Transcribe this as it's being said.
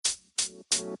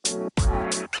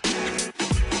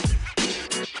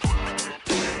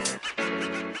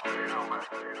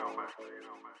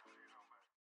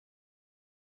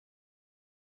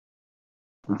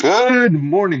Good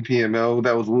morning, PML.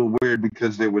 That was a little weird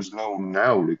because there was no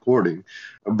now recording.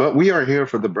 But we are here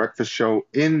for the breakfast show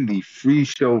in the Free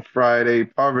Show Friday,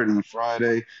 Poverty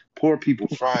Friday, Poor People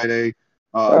Friday,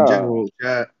 Oh, General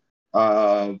Chat.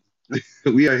 Uh,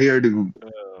 we are here to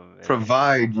Oh man.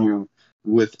 provide you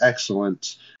with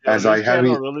excellence. Yo, As this I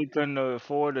channel haven't, really couldn't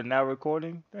afford the now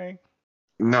recording thing?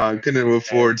 no, I couldn't That's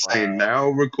afford saying wild. now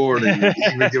recording. You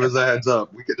didn't even give us a heads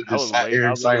up. We could have I just was sat waiting. here I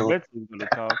in was wondering silence. Vince was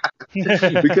gonna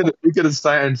talk. We could have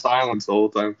sat in silence the whole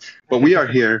time. But we are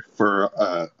here for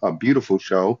a beautiful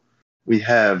show. We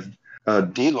have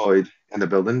Deloitte in the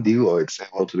building. Deloitte, say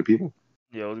hello to the people.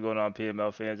 Yo, what's going on,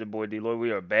 PML fans? Your boy D-Lloyd.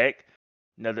 We are back.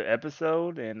 Another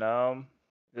episode, and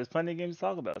there's plenty of games to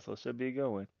talk about, so it should be a good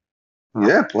one.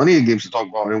 Yeah, plenty of games to talk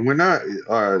about, and we're not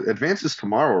advances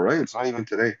tomorrow, right? It's not even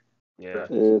today. Yeah.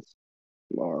 it's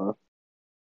tomorrow.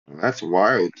 That's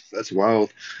wild. That's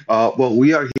wild. Well,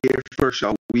 we are here for a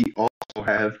show. We also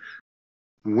have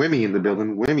Wimmy in the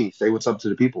building. Wimmy, say what's up to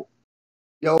the people.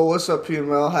 Yo, what's up,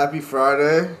 PML? Happy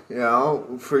Friday!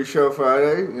 Free show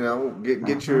Friday.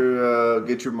 Get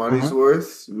your money's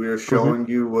worth. We are showing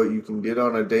you what you can get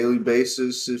on a daily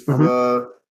basis if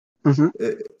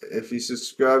you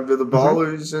subscribe to the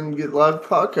Ballers and get live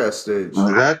podcast stage.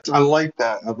 I like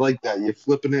that. I like that. You're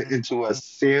flipping it into a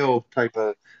sale type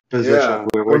of position Yeah,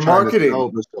 where we're we're trying to sell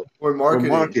marketing. this stuff. We're We're marketing.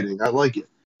 marketing. I like it.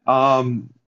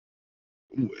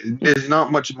 There's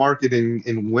not much marketing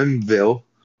in Wimville,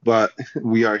 but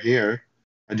we are here.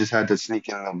 I just had to sneak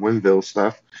in the Wimville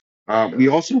stuff. We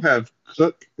also have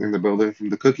Cook in the building from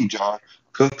the Cookie Jar.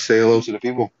 Cook, say hello to the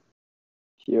people.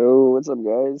 Yo, what's up,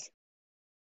 guys?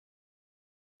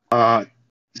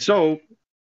 So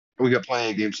we got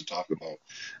plenty of games to talk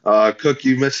about. Cook,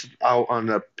 you missed out on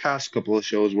the past couple of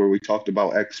shows where we talked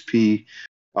about XP,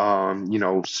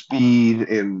 speed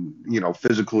and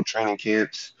physical training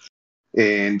camps.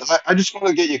 And I just want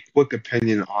to get your quick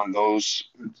opinion on those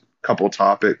couple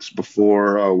topics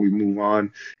before we move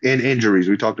on. And injuries.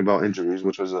 We talked about injuries,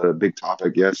 which was a big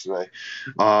topic yesterday.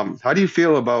 How do you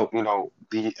feel about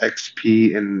the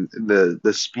XP and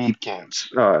the speed camps?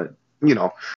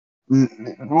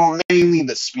 Mainly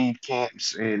the speed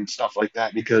camps and stuff like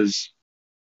that, because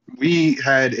we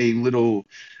had a little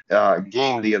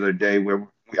game the other day where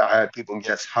I had people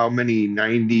guess how many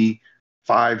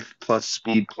 95 plus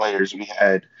speed players we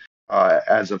had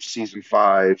as of season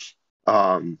 5,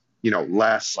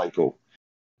 last cycle.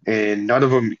 And none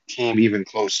of them came even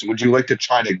close. Would you like to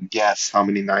try to guess how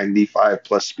many 95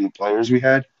 plus speed players we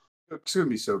had? It's gonna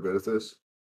be so good at this.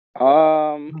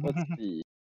 Let's see.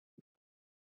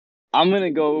 I'm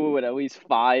gonna go with at least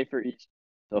 5 for each.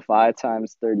 So 5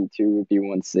 times 32 would be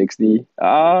 160.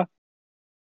 I'll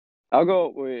go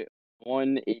with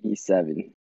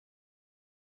 187.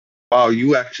 Wow,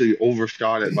 you actually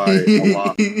overshot it by a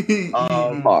lot.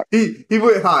 Fuck. He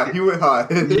went high. You went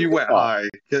high.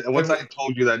 Once I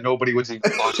told you that nobody was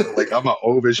even close, I'm like, I'm gonna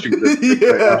overshoot this.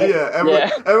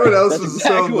 Everyone else That's was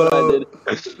exactly so what I low did.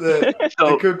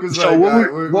 that Cook was So like, what "All would-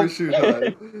 right, we're what- shooting high."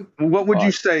 What would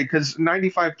you Fuck. say? Because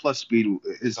 95 plus speed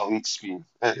is elite speed,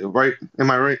 right? Am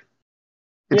I right?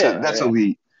 That's Yeah.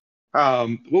 elite.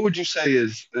 What would you say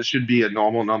should be a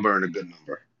normal number and a good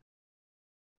number?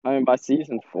 I mean, by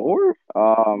season 4,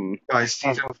 By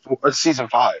season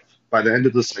 5, by the end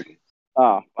of the second.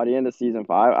 by the end of season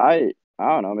 5, I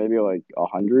don't know, maybe like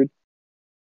 100.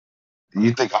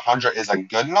 You think 100 is a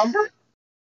good number?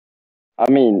 I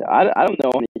mean, I don't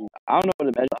know I don't know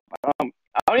what to measure. I don't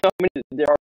even know how many there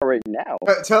are right now.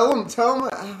 Tell him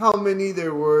how many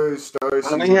there were stars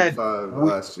Well, season 5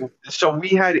 last year. So we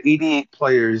had 88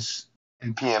 players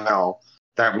in PML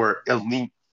that were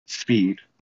elite speed.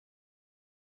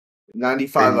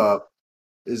 95 up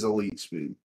is elite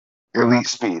speed. Elite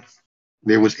speed.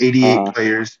 There was 88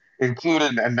 players,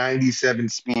 including a 97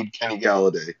 speed Kenny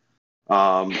Galladay.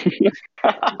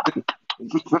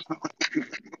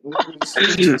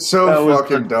 So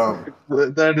fucking dumb.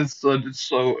 That is so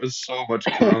much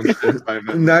clown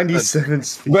shit. 97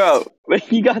 speed. Bro,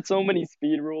 he got so many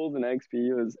speed rules in XP.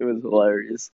 It was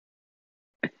hilarious.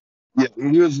 Yeah,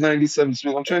 he was 97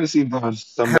 speed. I'm trying to see if there was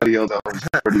somebody else that was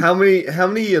pretty. How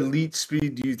many elite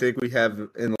speed do you think we have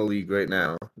in the league right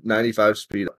now? 95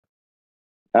 speed.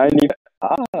 I mean,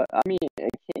 it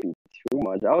can't be too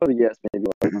much. I would guess maybe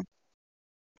like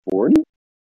 40.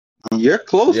 You're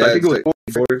close. Yeah, I think it was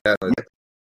it's like 40.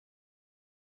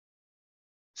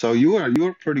 So you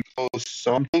were pretty close.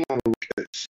 So I'm taking a look at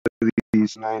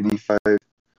these 95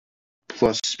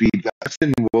 plus speed.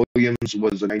 Preston Williams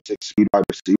was a 96 speed wide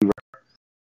receiver.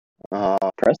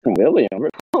 Preston Williams. Where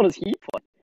the hell does he play?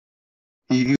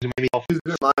 He was a mini He's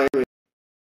in Miami.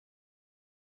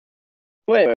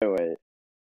 Wait.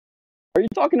 Are you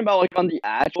talking about like on the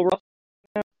actual roster?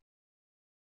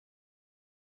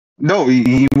 No,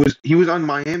 he was on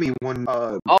Miami when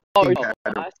Oh, King no, had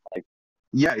him. last, like,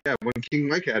 Yeah, when King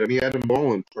Mike had him, he had him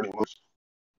balling pretty much.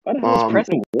 why the hell is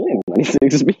Preston Williams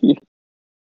 96 speed?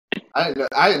 I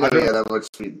didn't know he had that much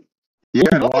speed. He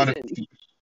had a lot of. doesn't.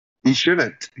 He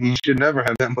shouldn't. He should never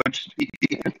have that much speed.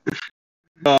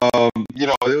 There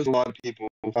was a lot of people.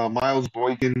 Miles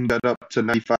Boykin got up to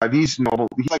 95. He's normal.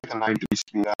 He's like a 93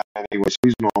 speed guy anyway, so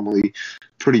he's normally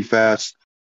pretty fast.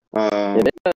 Yeah,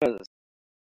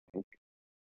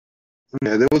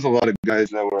 There was a lot of guys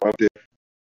that were up there.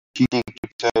 Keaton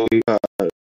Kelly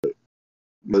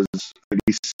was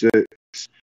 96.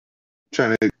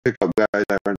 Trying to pick up guys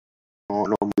that are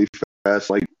normally fast,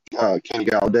 like Kenny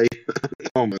Galladay.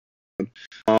 Oh my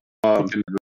God.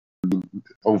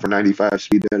 Over 95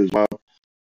 speed there as well.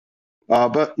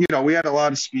 But we had a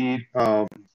lot of speed. And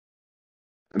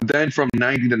then from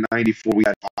 90 to 94, we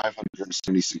had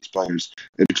 576 players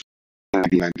in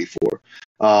 1994.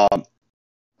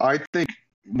 I think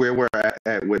where we're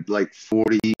at with like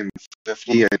 40 and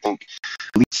 50, I think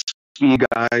elite speed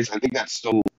guys, I think that's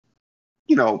still,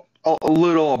 a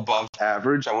little above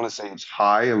average. I want to say it's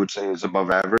high. I would say it's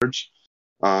above average.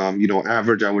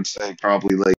 Average, I would say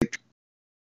probably like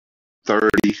 30,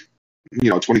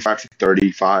 25 to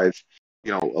 35,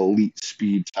 elite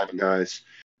speed type of guys.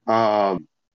 But,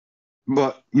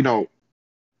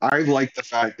 I like the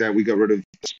fact that we got rid of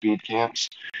the speed camps.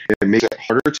 It makes it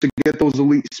harder to get those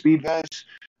elite speed guys.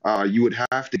 You would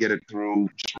have to get it through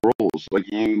just roles like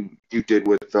you did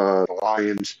with the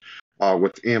Lions,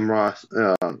 with Amon-Ra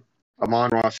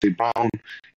St. Brown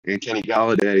and Kenny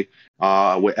Galladay.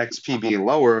 With XP being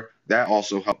lower, that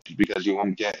also helps because you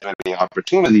won't get any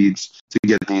opportunities to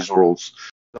get these roles.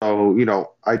 So,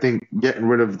 I think getting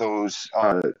rid of those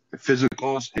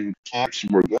physicals in camps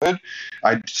were good.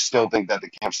 I still think that the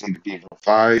camps need to be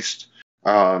revised.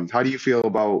 How do you feel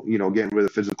about, getting rid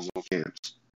of physicals in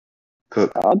camps?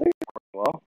 Cook. I think it worked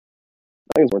well. I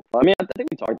think it's worked well. I mean, I think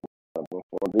we talked about it before.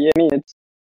 But yeah, I mean,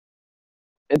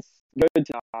 it's good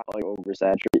to not like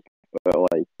oversaturate, but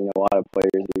like a lot of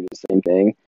players do the same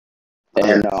thing,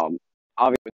 and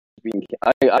obviously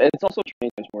it's also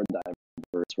changed much more diverse.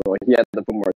 Where like you have to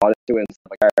put more thought into it and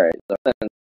stuff like. All right, so then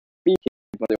speed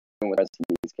camp, what they're doing with the rest of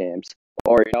these camps,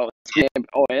 or camp.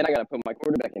 Oh, and I gotta put my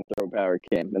quarterback in throw power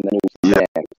camp, and then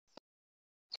camp.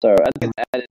 So I think it's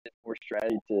added more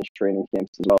strategy to this training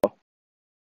camps as well.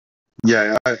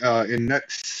 Yeah, in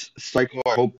next cycle,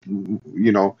 I hope,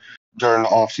 during the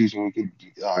off season, we could,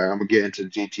 I'm gonna get into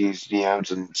GT's DMs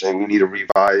and say we need to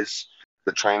revise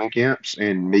the training camps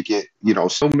and make it,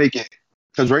 still make it,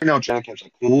 because right now training camps are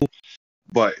cool,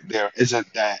 but there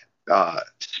isn't that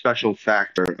special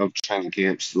factor of training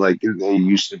camps like they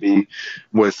used to be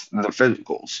with the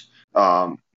physicals.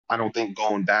 I don't think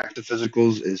going back to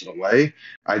physicals is the way.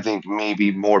 I think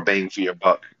maybe more bang for your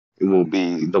buck will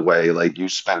be the way. Like you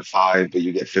spend 5, but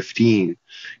you get 15.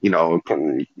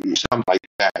 Something like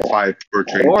that. 5 per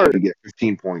training camp, you get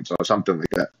 15 points or something like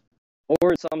that.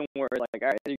 Or something where like, all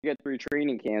right, you get 3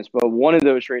 training camps, but one of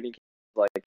those training camps is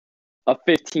like a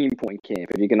 15-point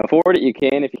camp. If you can afford it, you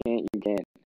can. If you can't, you can't.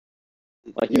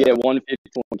 Like you get one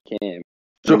 15-point camp.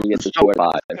 So you get to 5.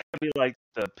 It's gonna be like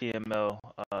the PML,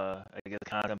 I guess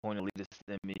content point of leaders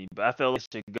than me, but I feel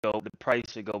the price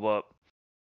should go up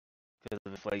because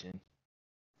of inflation.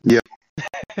 Yeah.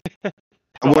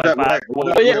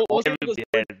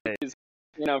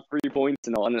 Free points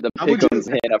and all, and the Pickums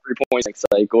hand up 3 points next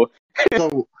cycle.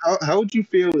 So how would you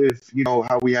feel if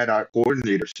how we had our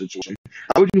coordinator situation?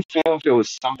 How would you feel if it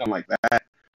was something like that,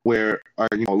 where a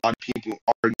lot of people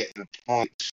are getting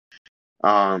points?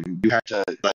 You have to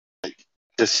like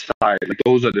decide, like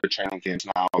those are the training camps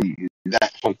now.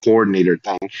 That whole coordinator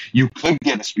thing, you could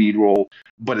get a speed roll,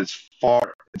 but it's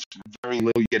very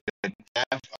little. You get a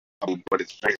dev, but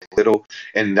it's very little,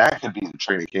 and that could be the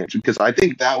training camps, because I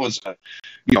think that was a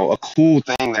cool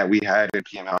thing that we had in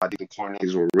PML. I think the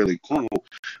coordinators were really cool.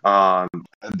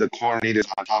 The coordinators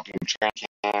on top of training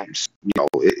camps,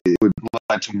 it would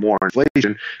lead to more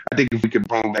inflation. I think if we could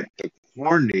bring back the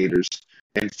coordinators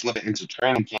and flip it into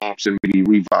training camps and maybe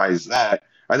revise that,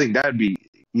 I think that'd be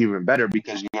even better,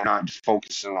 because you're not just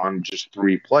focusing on just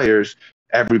 3 players.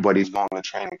 Everybody's going to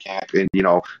training camp, and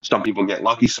some people get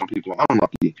lucky, some people are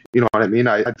unlucky. You know what I mean?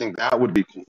 I think that would be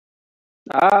cool.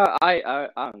 I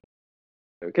don't know,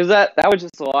 because that was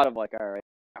just a lot of like, all right,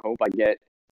 I hope I get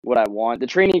what I want. The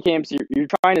training camps, you're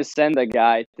trying to send a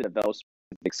guy to develop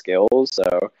specific skills.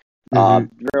 So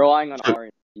relying on So,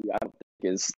 R&D, I don't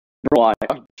think is relying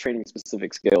on training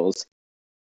specific skills.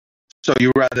 so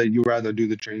you rather do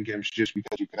the training camps just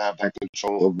because you can have that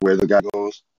control of where the guy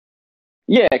goes?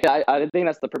 Yeah, 'cause I think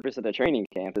that's the purpose of the training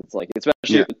camp. It's like,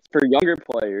 especially for younger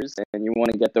players, and you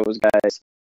want to get those guys,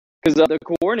 because the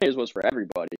coordinators was for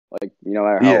everybody, like, no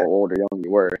matter how old or young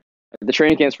you were. The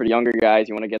training camps for the younger guys,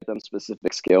 you want to get them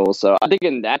specific skills. So I think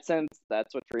in that sense,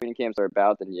 that's what training camps are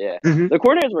about. And yeah, the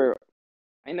coordinators were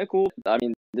kind of cool. I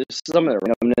mean, there's some of the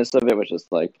randomness of it, which is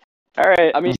like, all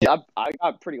right. I mean, I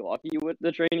got pretty lucky with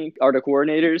the training or the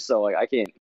coordinators, so like I can't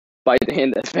bite the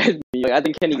hand that fed me. Like, I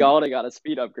think Kenny Galladay got a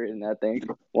speed upgrade in that thing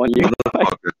 1 year.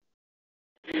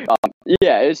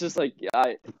 Yeah, it's just like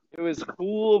it was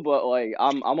cool, but like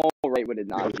I'm all right with it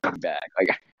not being back.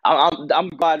 Like I'm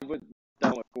glad with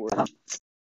done with coordinators,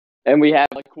 and we have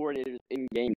like coordinators in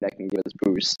game that can give us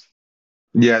boosts.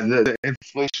 Yeah, the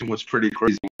inflation was pretty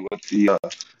crazy with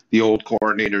the old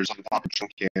coordinators on top of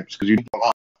training camps because you could get a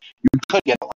lot.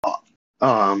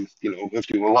 If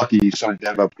you were lucky, some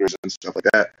dev upgrades and stuff like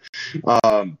that.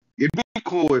 It'd be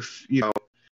cool if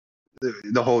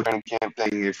the whole training camp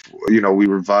thing, if we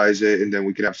revise it and then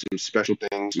we could have some special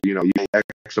things. You make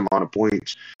X amount of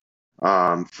points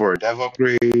for a dev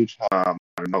upgrade. I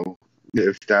don't know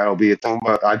if that'll be a thing,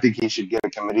 but I think he should get a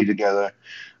committee together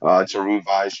to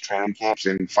revise training camps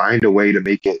and find a way to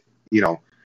make it,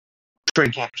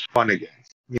 training camps fun again.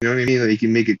 You know what I mean? Like, you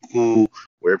can make it cool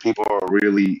where people are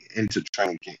really into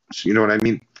training camps. You know what I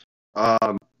mean?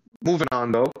 Moving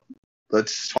on though,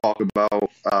 let's talk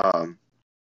about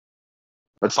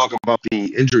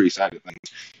the injury side of things.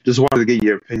 Just wanted to get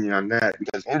your opinion on that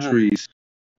because injuries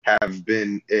have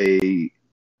been a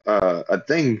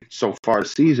thing so far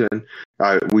this season.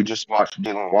 We just watched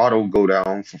Jalen Waddle go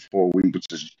down for 4 weeks,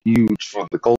 which is huge for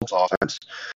the Colts offense.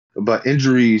 But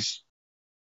injuries,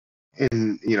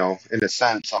 in a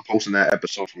sense, I'm posting that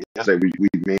episode from yesterday. We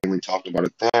mainly talked about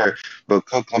it there. But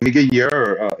Cook, let me get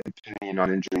your opinion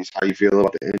on injuries. How you feel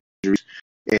about the injuries,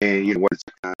 and what it's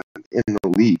in the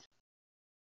league.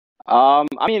 I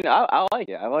mean, I like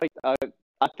it. I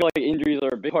feel like injuries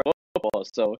are a big part of football,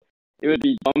 so it would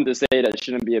be dumb to say that it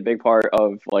shouldn't be a big part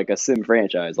of like a sim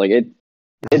franchise. Like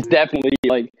it's definitely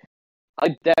like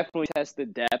I definitely test the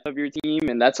depth of your team,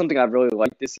 and that's something I've really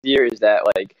liked this year. Is that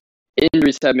like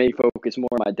injuries have made focus more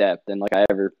on my depth than like I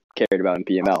ever cared about in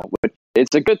PML, but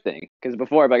it's a good thing because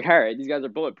before I'm like, all right, these guys are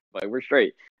bulletproof, like we're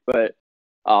straight. But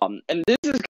and this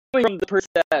is coming from the person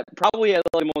that probably has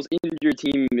the most injured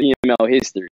team in PML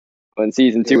history in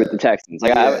season 2 with the Texans.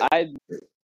 Like I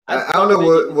don't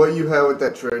know what you had with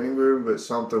that training room, but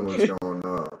something was going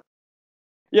on.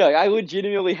 Yeah, I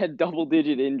legitimately had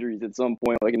double-digit injuries at some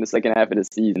point, like in the second half of the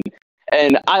season.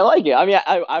 And I like it. I mean,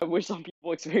 I wish some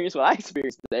people experienced what I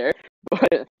experienced there,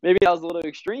 but maybe that was a little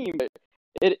extreme. But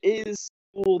it is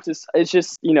cool to. It's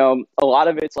just a lot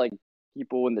of it's like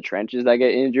people in the trenches that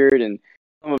get injured, and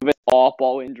some of it's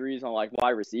off-ball injuries on like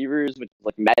wide receivers, which is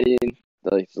like Madden.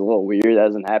 It's a little weird. That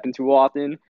doesn't happen too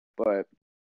often, but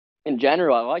in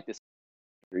general, I like this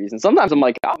injuries. And sometimes I'm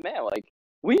like, oh man, like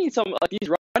we need some like these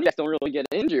running backs don't really get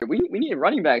injured. We need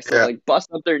running backs to like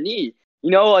bust up their knee.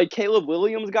 Like Caleb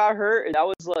Williams got hurt, and that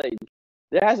was like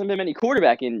there hasn't been many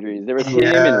quarterback injuries. There was him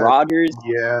and Rodgers.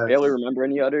 Yeah, Barely remember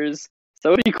any others.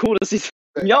 So it'd be cool to see.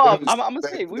 I'm gonna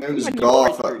say we might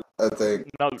golf. I think.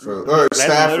 No,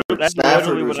 Stafford. That's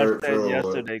literally what I said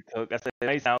yesterday, Cook. I said it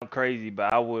may sound crazy,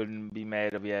 but I wouldn't be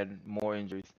mad if we had more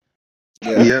injuries.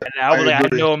 Yeah. And I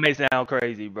know it may sound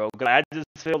crazy, bro. I just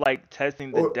feel like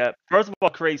testing the depth. First of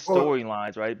all, create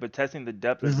storylines, right? But testing the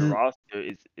depth of the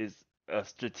roster is a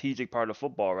strategic part of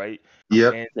football, right?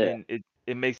 Yeah. And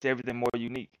it makes everything more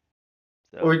unique.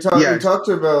 So. We talked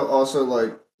about also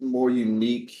like more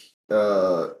unique,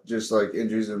 just like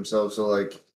injuries themselves. So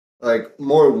like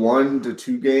more 1 to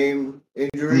 2 game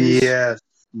injuries.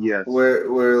 Yes.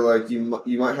 Where like you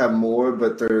might have more,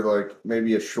 but they're like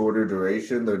maybe a shorter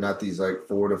duration. They're not these like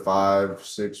 4 to 5,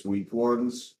 6 week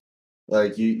ones.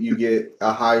 Like you get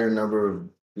a higher number of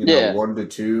 1 to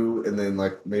 2, and then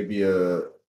like maybe a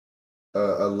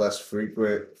less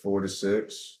frequent 4 to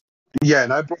 6. Yeah,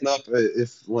 and I brought up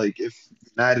if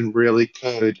Madden really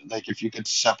could, like, if you could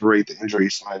separate the injury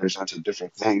sliders into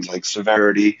different things like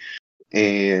severity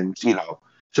and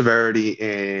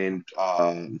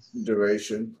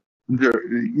Duration.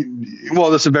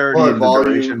 Well, the severity and the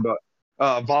duration, but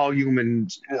volume and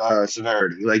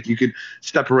severity. Like, you could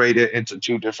separate it into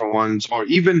 2 different ones, or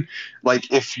even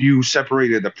like if you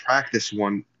separated the practice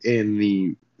one in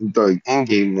the the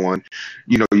in-game one,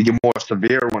 you get more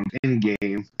severe ones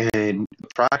in-game, and the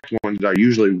practice ones are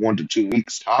usually 1 to 2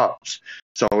 weeks tops.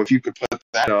 So if you could put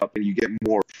that up and you get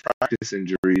more practice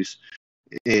injuries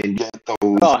and get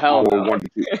those Oh hell more no!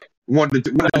 1 to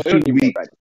 2 weeks,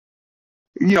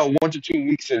 1 to 2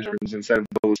 weeks injuries instead of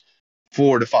those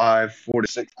 4 to 5, 4 to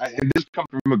 6. And this comes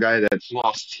from a guy that's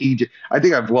lost TJ. I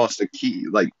think I've lost a key,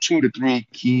 like 2 to 3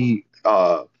 key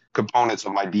components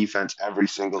of my defense every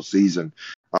single season.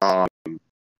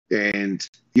 And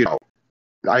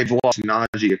I've lost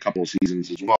Najee a couple of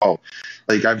seasons as well.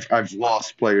 Like I've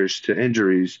lost players to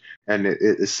injuries, and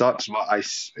it sucks. But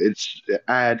it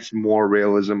adds more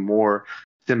realism, more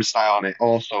sim style, and it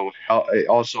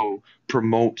also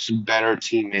promotes better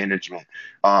team management.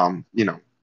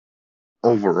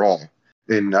 Overall,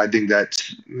 and I think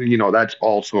that's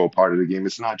also a part of the game.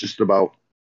 It's not just about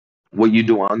what you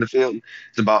do on the field.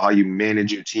 It's about how you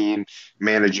manage your team,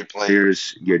 manage your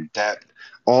players, your depth,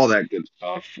 all that good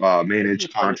stuff.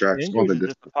 Manage contracts, all Injuries the is good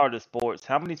just a stuff. part of sports.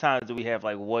 How many times do we have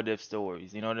like what if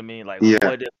stories? You know what I mean? Like Yeah.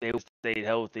 what if they stayed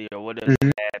healthy or what if Mhm.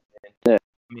 this happened? Yeah.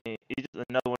 I mean, it's just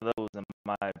another one of those in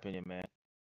my opinion, man.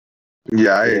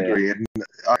 Yeah, I Yeah. agree. And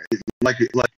like you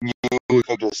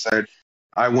just said,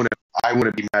 I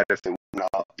wouldn't be mad if they went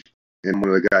up. And one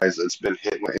of the guys that's been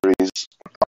hit with injuries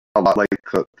a lot like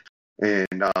Cook. And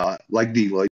like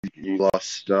you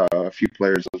lost a few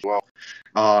players as well.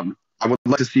 I would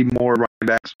like to see more running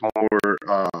backs, more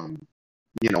running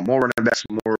backs,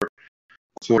 more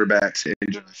quarterbacks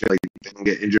injured. I feel like they don't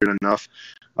get injured enough.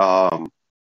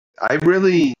 Have you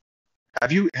really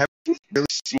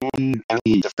seen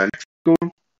any defense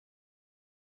going?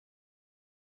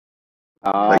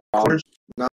 Like corners?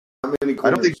 Not many I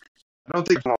don't think corners.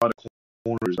 there's a lot of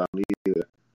corners on either.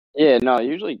 Yeah, no,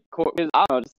 usually, because I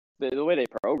don't know, just the way they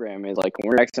program is like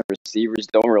cornerbacks and receivers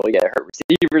don't really get hurt.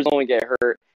 Receivers only get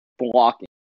hurt blocking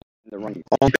the running.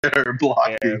 All they're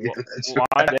blocking. Yeah, That's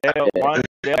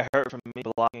Wandale hurt from me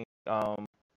blocking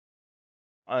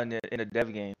in a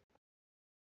dev game.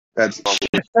 that's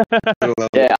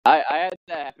Yeah, I had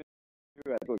that happen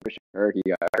too. I think Christian Kirk, he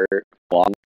got hurt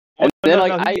blocking. Oh, And then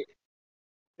no,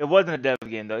 it wasn't a dev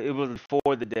game though. It was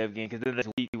for the dev game because then this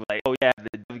week he was like, "Oh yeah,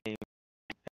 the dev game."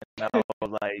 And I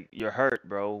was like, "You're hurt,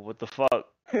 bro. What the fuck?"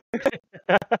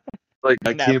 like I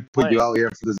You're not can't put you playing. out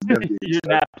here for this dev game. You're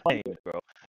not playing, bro.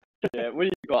 yeah, what do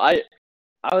you call? I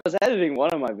was editing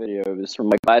one of my videos from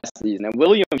like last season, and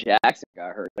William Jackson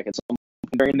got hurt like at some point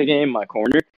during the game, my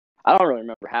corner. I don't really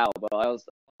remember how, but I was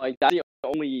like, that's the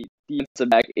only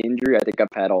defensive back injury I think I've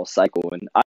had all cycle, and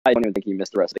I don't even think he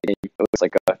missed the rest of the game. It was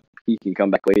like he can come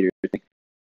back later.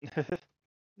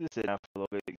 Just sit down for a little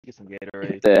bit, get some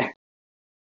Gatorade. Yeah.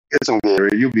 Get some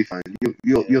Gatorade, you'll be fine.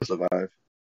 You'll survive.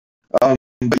 But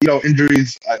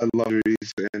injuries. I love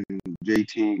injuries, and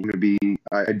JT gonna be.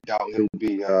 I doubt he'll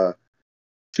be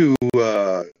too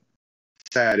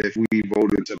sad if we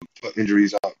voted to put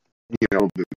injuries up. I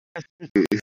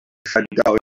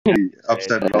doubt he'll be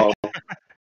upset at all.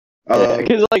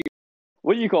 Because like,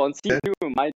 what do you call it? In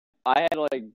C2, I had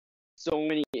like so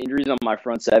many injuries on my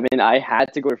front seven. I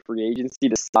had to go to free agency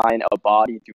to sign a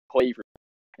body to play for me.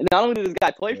 And not only did this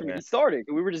guy play for me, he started.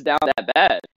 We were just down that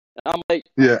bad. And I'm like,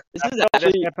 Yeah. this is That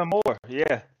actually, happen more.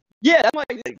 Yeah. yeah. I'm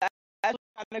like, this is actually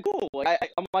kind of cool.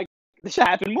 Like, I'm like, this should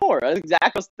happen more. That's exactly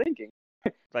what I was thinking.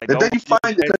 Like, And then you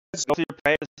find it. go to your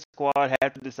practice squad,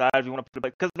 have to decide if you want to put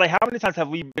it. Because like, how many times have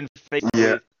we been faced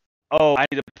Yeah. with, oh, I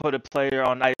need to put a player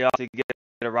on IR to get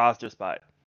a roster spot?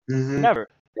 Mhm. Never.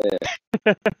 Yeah.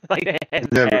 Like that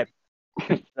hasn't Never.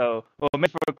 happened. So, maybe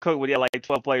for Cook, we had like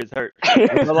 12 players hurt.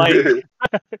 But like,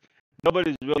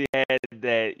 nobody's really had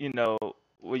that,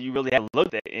 where you really have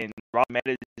looked at and raw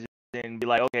managers and be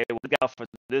like, okay, look out for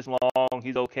this long,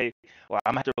 he's okay. Or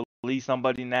I'm gonna have to release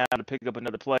somebody now to pick up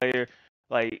another player.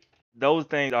 Like those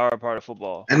things are a part of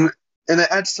football. And it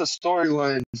adds to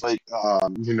storylines like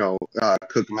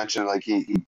Cook mentioned, like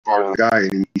he brought in a guy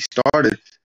and he started.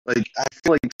 Like I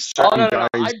feel like Oh certain no, guys.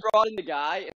 I brought in the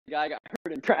guy, and the guy got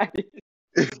hurt in practice.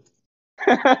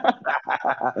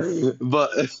 but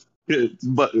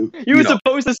He was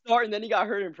supposed to start, and then he got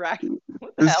hurt in practice.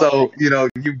 What the hell? So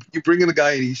you bring in a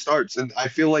guy and he starts, and I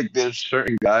feel like there's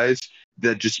certain guys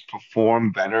that just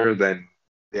perform better than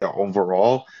their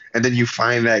overall, and then you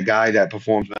find that guy that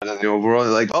performs better than the overall.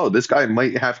 Like, oh, this guy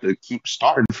might have to keep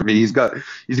starting for me. He's got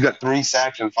 3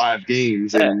 sacks in 5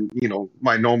 games, and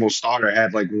my normal starter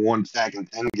had like 1 sack in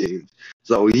 10 games,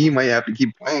 so he might have to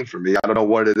keep playing for me. I don't know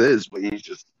what it is, but he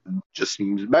just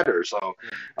seems better. So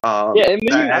yeah, and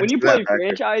when you play factor.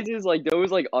 franchises, like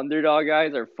those like underdog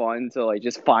guys are fun to like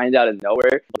just find out of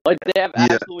nowhere. Like they have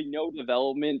absolutely no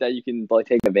development that you can like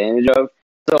take advantage of.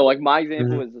 So like my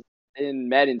example was in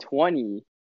Madden 20,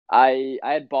 I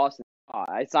had Boston.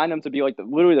 I signed him to be like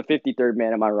literally the 53rd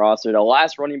man on my roster, the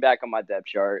last running back on my depth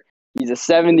chart. He's a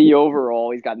 70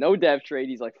 overall. He's got no depth trade.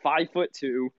 He's like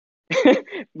 5'2".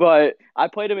 But I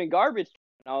played him in garbage,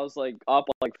 and I was like up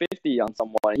like 50 on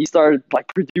someone. He started like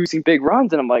producing big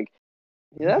runs, and I'm like,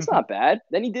 yeah, that's not bad.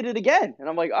 Then he did it again, and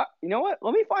I'm like, you know what?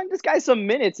 Let me find this guy some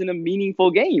minutes in a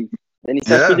meaningful game. Then he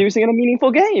starts producing in a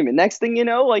meaningful game, and next thing you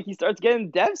know, like he starts getting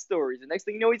dev stories, and next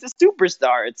thing you know, he's a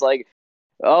superstar. It's like,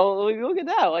 oh, look at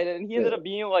that! Like, and he ended up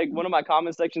being like one of my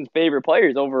comment section's favorite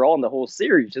players overall in the whole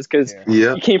series, just because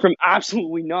he came from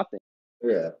absolutely nothing.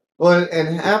 Yeah. Well,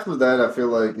 and half of that I feel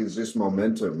like is just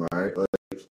momentum, right? Like,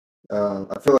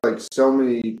 I feel like so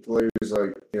many players,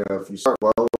 like, you know, if you start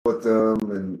well with them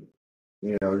and,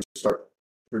 you know, you start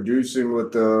producing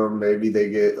with them, maybe they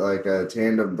get like a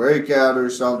tandem breakout or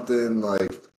something,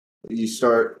 like you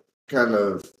start kind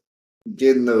of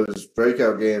getting those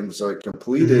breakout games like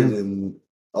completed, and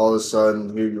all of a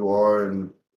sudden here you are,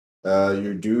 and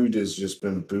your dude has just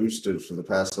been boosted for the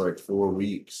past like 4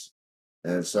 weeks.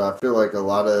 And so I feel like a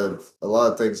lot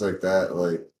of things like that,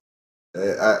 like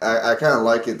I kind of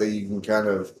like it that you can kind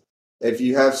of, if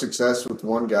you have success with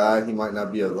one guy, he might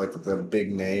not be like the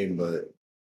big name, but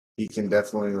he can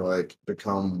definitely like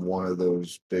become one of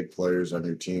those big players on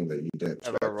your team that you didn't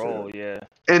expect. Have a role, yeah.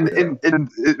 And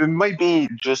it might be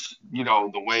just, you know,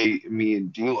 the way me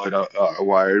and D-Lloyd are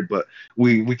wired, but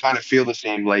we kind of feel the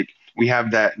same. Like we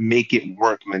have that make it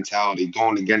work mentality,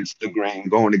 going against the grain,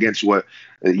 going against what,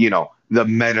 you know, the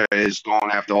meta is,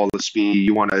 going after all the speed.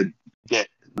 You want to get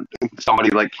somebody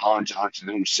like Colin Johnson,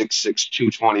 who's 6'6",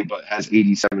 220, but has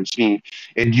 87 speed,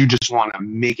 and you just want to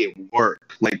make it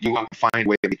work. Like you want to find a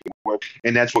way to make it work,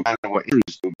 and that's what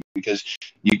injuries do, because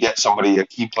you get somebody, a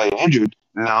key player, injured.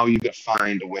 Now you got to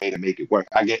find a way to make it work.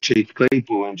 I get Chase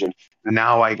Claypool injured.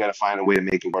 Now I got to find a way to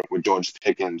make it work with George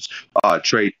Pickens,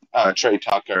 Trey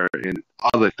Tucker, and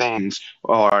other things.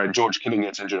 Or George Kittle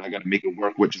gets injured, I got to make it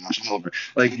work with Josh Oliver.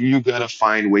 Like you got to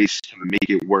find ways to make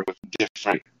it work with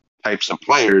different types of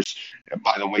players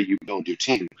by the way you build your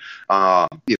team.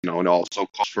 You know, and also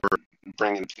calls for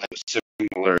bringing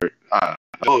similar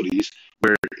abilities,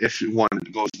 where if one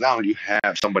goes down, you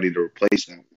have somebody to replace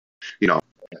them. You know,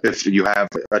 if you have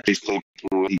a Chase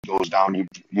Claypool, he goes down,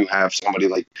 you have somebody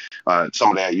like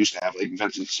somebody I used to have, like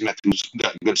Vincent Smith, who's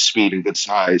got good speed and good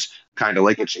size, kind of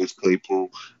like a Chase Claypool.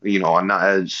 You know, I'm not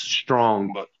as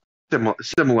strong, but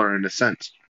similar in a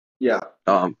sense. Yeah.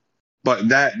 But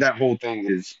that whole thing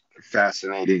is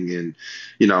fascinating, and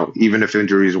you know, even if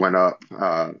injuries went up,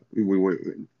 we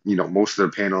would, you know, most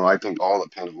of the panel, I think all the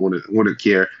panel wouldn't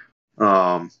care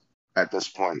at this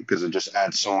point, because it just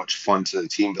adds so much fun to the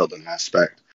team building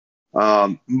aspect.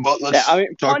 But let's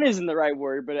fun isn't the right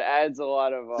word, but it adds a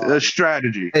lot of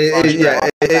strategy.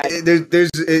 It's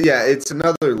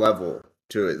another level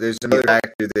to it. There's another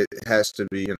factor that has to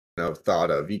be, you know, thought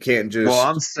of. You can't just. Well,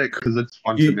 I'm sick because it's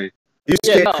fun to me. You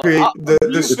just can't create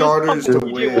the starters to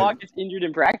win. DJ Watt gets injured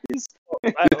in practice.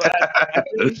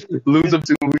 Lose them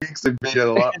 2 weeks and beat it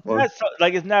a lot.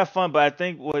 It's not fun, but I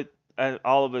think what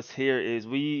all of us here is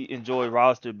we enjoy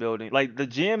roster building. Like the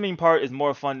GMing part is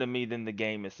more fun to me than the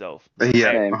game itself.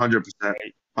 Yeah, 100%.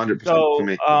 100% for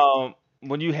me.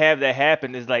 When you have that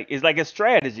happen, it's like a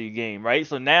strategy game, right?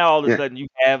 So now all of a sudden you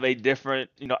have a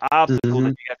different, you know, obstacle that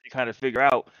you have to kind of figure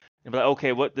out. And be like,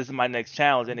 okay, this is my next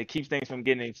challenge, and it keeps things from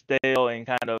getting stale and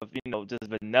kind of, you know, just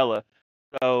vanilla.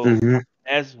 So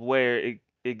that's where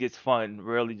it gets fun,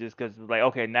 really, just because it's like,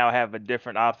 okay, now I have a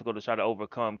different obstacle to try to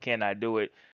overcome. Can I do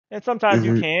it? And sometimes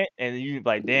you can't, and you're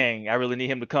like, dang, I really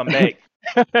need him to come back.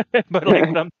 But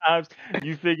like sometimes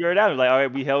you figure it out. It's like, all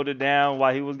right, we held it down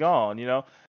while he was gone, you know.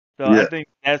 So I think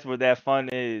that's where that fun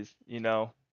is, you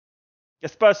know.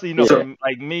 Especially, you know, for,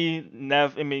 like me,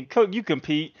 Nev. I mean, Cook, you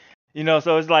compete. You know,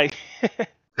 so it's like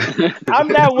I'm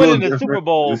not winning the Super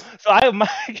Bowl, so my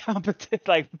competition,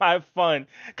 like my fun,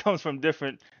 comes from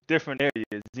different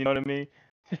areas. You know what I mean?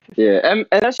 Yeah, and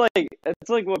that's like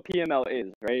what PML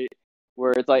is, right?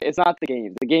 Where it's like it's not the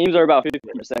games. The games are about 50% of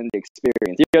the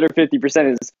experience. The other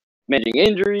 50% is managing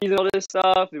injuries and all this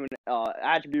stuff, doing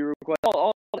attribute requests,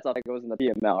 all that stuff that goes in the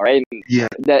PML, right? And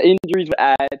the injuries would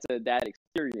add to that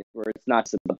experience, where it's not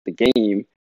just about the game,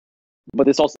 but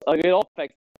it's also it all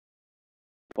affects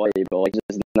play, but like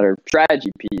just another strategy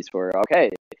piece where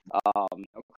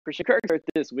Christian Kirk started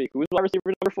this week. Who's wide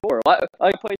receiver number 4?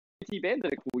 I played T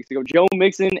Bandit a couple weeks ago. Joe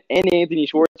Mixon and Anthony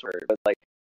Schwartzberg. But like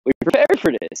we prepared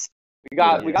for this. We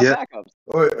got backups.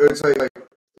 It's like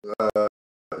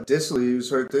Disley was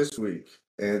hurt this week,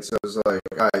 and so it's like,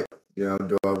 all right,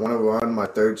 Do I want to run my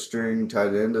third string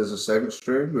tight end as a second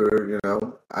string, or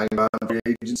I can buy on free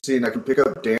agency and I can pick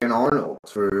up Dan Arnold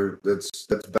that's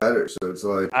better. So it's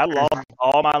like, I lost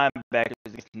all my linebackers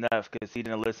against Neff because he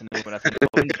didn't listen to me when I said no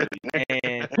injury.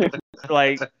 And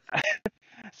like,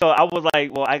 so I was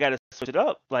like, well, I got to switch it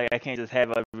up. Like, I can't just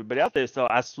have everybody out there. So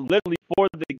I literally for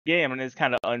the game, and it's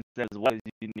kind of unsaid as well.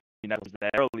 You know,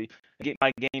 that early. Get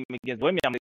my game against women,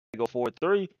 I'm gonna go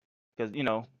 4-3 because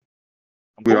I'm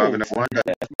We don't have cool. enough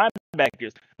linebackers.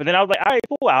 Linebackers. But then I was like, all right,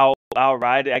 cool. I'll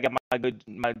ride it. I got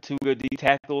my two good D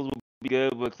tackles will be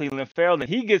good with Cleveland Farrell, and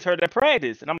he gets hurt at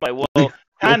practice, and I'm like, well,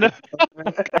 kind of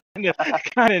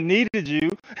needed you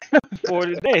for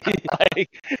today, like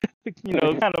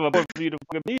kind of important for you to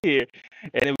be here,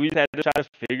 and then we just had to try to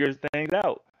figure things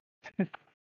out.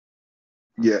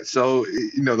 Yeah, so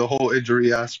the whole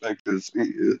injury aspect is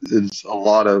a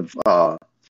lot of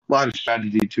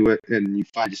strategy to it, and you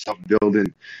find yourself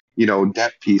building,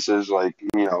 depth pieces like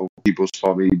people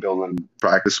saw me building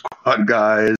practice squad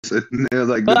guys, and they're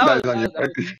like this guy's on your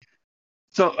practice.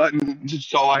 So I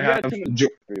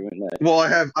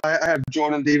have I have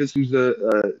Jordan Davis, who's a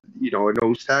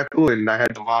nose tackle, and I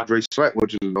had Devondre Sweat,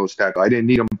 which is a nose tackle. I didn't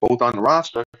need them both on the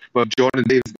roster, but if Jordan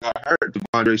Davis got hurt,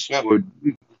 Devondre Sweat would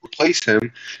replace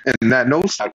him in that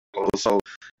nose tackle. So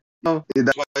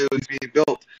that's why it was being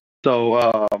built.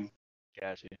 So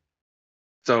Gotcha.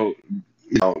 So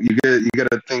you got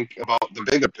to think about the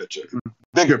bigger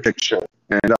picture,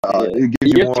 and it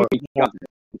gives you more.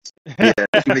 Yeah,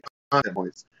 content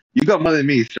points. You got more than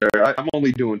me, sir. I'm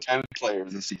only doing 10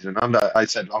 players this season. I'm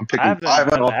picking 5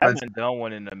 on offense. I haven't done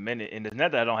one in a minute, and it's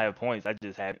not that I don't have points. I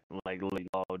just haven't really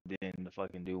logged in to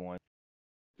fucking do one.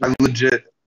 I legit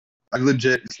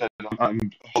said I'm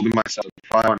holding myself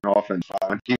 5 on offense,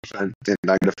 5 on defense, and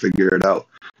I got to figure it out.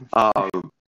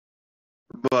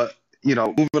 But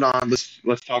moving on,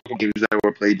 let's talk about games that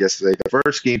were played yesterday. The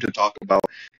first game to talk about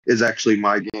is actually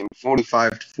my game,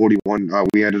 45-41.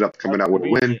 We ended up coming out with a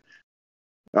win.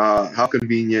 How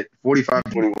convenient.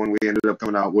 45-41, we ended up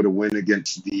coming out with a win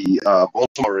against the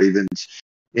Baltimore Ravens.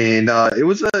 And it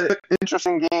was an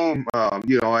interesting game.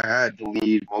 I had the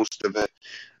lead most of it,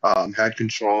 had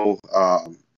control.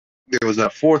 There was a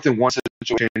 4th and 1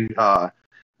 situation.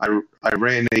 I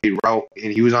ran a route,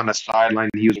 and he was on the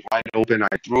sideline. He was wide open. I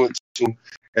threw it to him,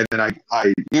 and then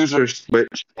I user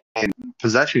switch and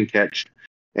possession catch,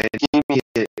 and gave me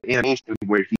an animation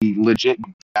where he legit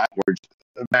backwards,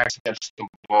 back catch the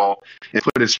ball and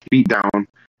put his feet down.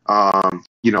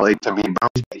 To be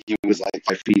bounced, but he was like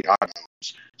 5 feet out of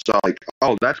bounds. So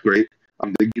oh, that's great.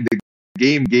 The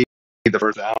game gave the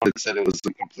first down and said it was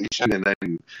a completion, and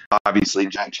then obviously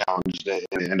Jack challenged it,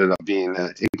 and it ended up being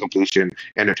an incompletion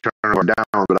and a turnover down.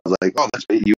 But I was like, oh, that's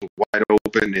great. You were wide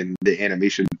open, and the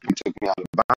animation took me out of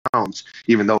bounds,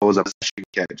 even though it was a possession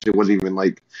catch. It wasn't even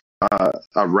like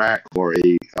a rack or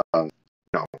a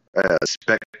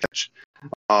spec catch.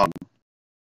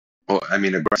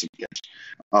 Aggressive catch.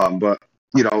 But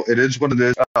it is what it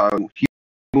is.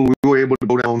 We were able to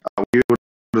go down. We were able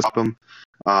to stop him.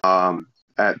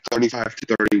 At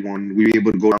 35-31, we were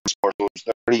able to go down the score. So it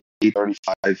was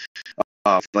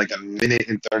 38-35, like a minute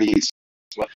and 38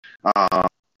 left. And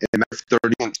that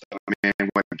 30 man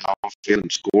went downfield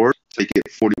and scored. Take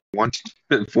it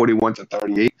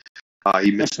 41-38.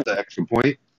 He missed the extra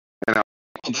point. And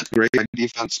that's great. My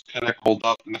defense couldn't hold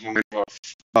up for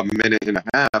a minute and a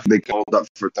half. They held up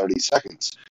for 30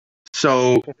 seconds.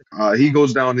 So he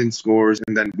goes down and scores,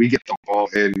 and then we get the ball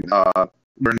in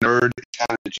Bernard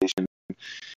situation,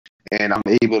 and I'm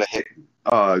able to hit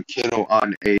Kittle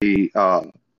on a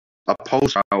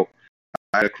post out.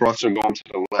 I had a crosser going to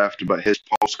the left, but his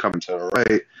post coming to the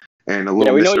right, and a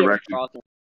little misdirection.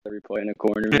 Every play in a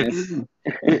corner, man.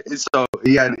 So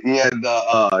he had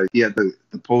the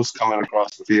post coming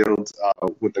across the field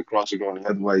with the crosser going the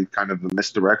other way, kind of a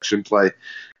misdirection play,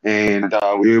 and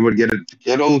we were able to get it to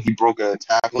Kittle. He broke a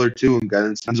tackle or two and got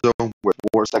in the end zone with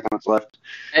 4 seconds left.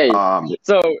 Hey,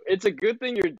 so it's a good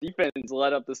thing your defense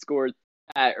let up the score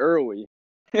at early.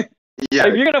 Yeah,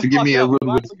 if you're gonna give me give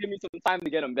me some time to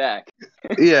get them back.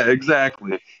 Yeah,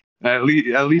 exactly. At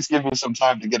least give me some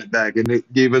time to get it back, and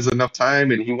it gave us enough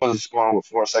time. And he wasn't scoring with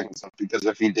 4 seconds left, because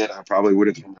if he did, I probably would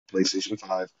have thrown my PlayStation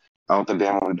 5 out the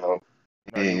damn window,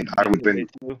 and I would have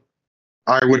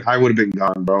been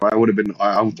gone, bro. I would have been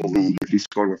out the league if he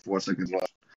scored with 4 seconds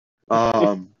left.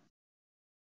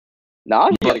 Nah,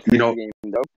 he had a crazy game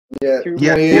though. Yeah,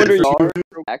 200 yards.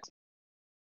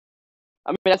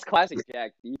 I mean, that's classic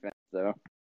Jack defense, though.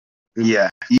 Yeah,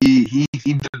 he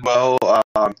did well.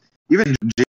 Even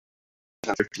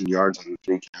 15 yards on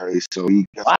 3 carries, so he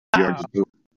got 5 yards too.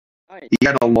 Nice. He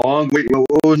had a long. Wait,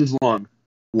 what was his long?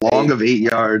 Long 8. of 8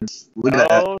 yards. Look at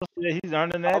that. Oh, shit, he's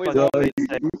earning that. Always Fuck, over. wait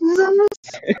a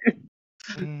second.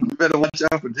 You better watch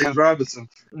out for James Robinson.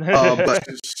 But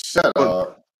Shut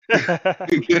up.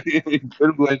 good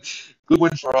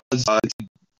win for us. To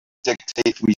dictate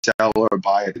if we sell or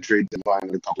buy at the trade deadline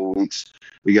in a couple of weeks.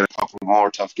 We got a couple more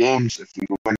tough games. If we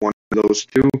win one of those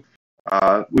two,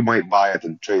 we might buy at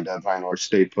the trade deadline or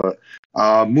stay put.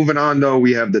 Moving on, though,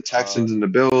 we have the Texans and the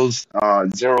Bills.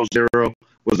 0-0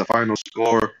 was the final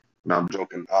score. No, I'm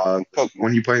joking. Cook,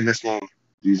 when you playing this game,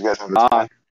 do you guys have the time?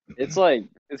 It's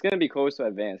gonna be close to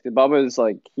advance because Bubba's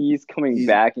he's coming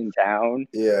back in town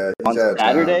Yeah, on he's out of town.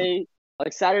 Saturday,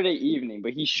 Saturday evening,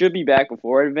 but he should be back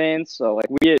before advance. So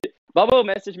Bubba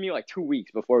messaged me 2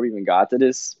 weeks before we even got to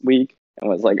this week and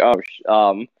was like, "Oh,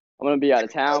 I'm gonna be out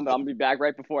of town, but I'm gonna be back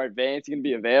right before advance. You gonna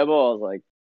be available?" I was like,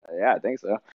 "Yeah, I think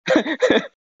so."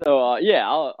 So yeah,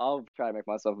 I'll try to make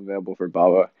myself available for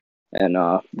Bubba, and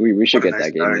we should What a get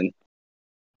nice that game guy. in.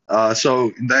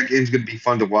 So that game's going to be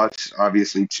fun to watch.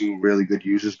 Obviously, two really good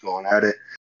users going at it.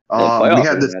 Yeah, We playoff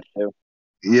had this, rematch, too.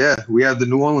 yeah, we had the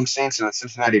New Orleans Saints and the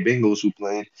Cincinnati Bengals who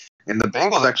played, and the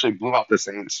Bengals actually blew out the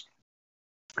Saints,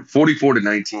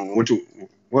 44-19.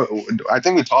 What I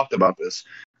think we talked about this.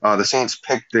 The Saints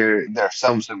picked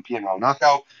themselves in PNL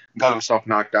knockout, got themselves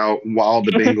knocked out, while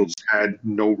the Bengals had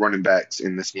no running backs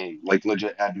in this game.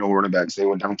 Legit had no running backs. They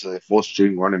went down to their fourth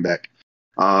string running back.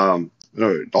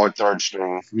 Or third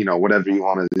string, whatever you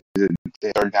want to do,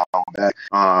 third down back,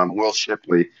 Will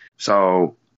Shipley.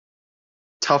 So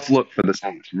tough look for the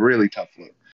Saints, really tough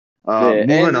look. And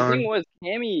Moving the on. thing was,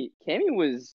 Cammy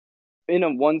was in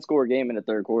a one-score game in the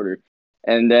third quarter,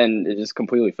 and then it just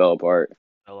completely fell apart.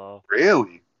 Hello.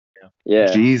 Really? Yeah,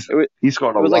 Jeez, he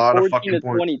scored a it was lot of 14 fucking to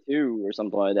points. 22 or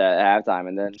something like that at halftime,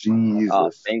 and then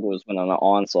Jesus. Bengals went on an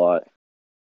onslaught.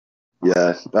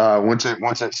 Yeah. Once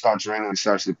it starts raining, it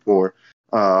starts to pour.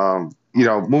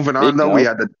 Moving on Speaking though, we of-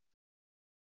 had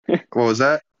the. What was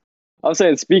that? I was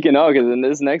saying, speaking of, because in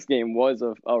this next game was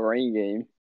a rain game.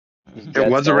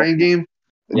 It was a rain game.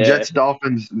 Yeah. Jets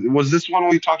Dolphins. Was this one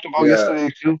we talked about Yeah. yesterday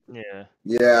too? Yeah.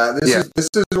 Yeah, this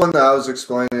is one that I was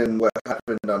explaining what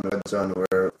happened on Red Zone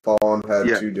where Fawn had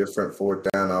Yeah. 2 different fourth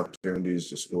down opportunities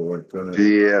to score.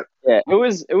 Yeah. Yeah, it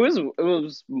was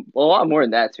a lot more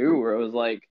than that too, where it was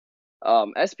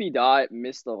SP Dot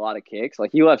missed a lot of kicks.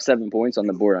 He left 7 points on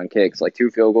the board on kicks, 2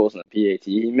 field goals and a PAT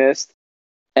he missed.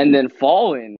 And then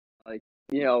Fallen,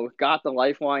 got the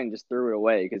lifeline and just threw it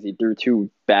away because he threw 2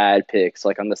 bad picks,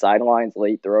 on the sidelines,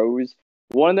 late throws.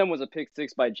 One of them was a pick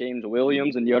 6 by James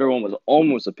Williams, and the other one was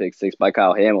almost a pick 6 by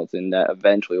Kyle Hamilton that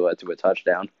eventually led to a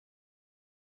touchdown.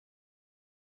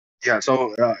 Yeah,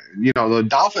 so the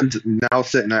Dolphins now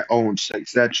sitting at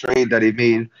 0-6. That trade that he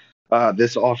made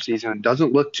this offseason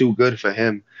doesn't look too good for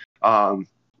him. And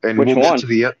Which we'll one? get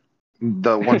to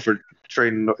the one for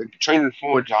trading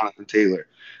for Jonathan Taylor.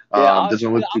 Yeah,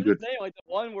 Doesn't look too I'm good. just saying, the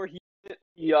one where he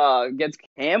gets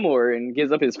Hamler and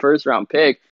gives up his first round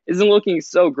pick isn't looking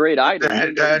so great either.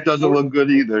 That doesn't look good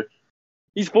either.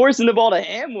 He's forcing the ball to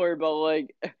Hamler, but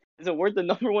is it worth the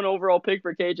number 1 overall pick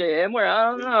for KJ Hamler?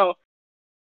 I don't know.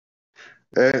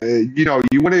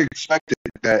 You wouldn't expect it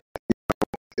that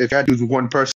if you had to choose one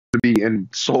person to be in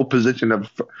sole position of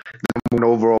the number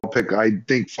 1 overall pick, I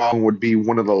think Fong would be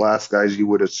one of the last guys you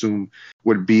would assume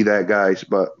would be that guy.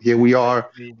 But here we are.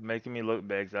 Making me look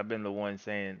bad because I've been the one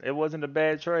saying it wasn't a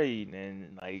bad trade,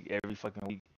 and every fucking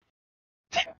week.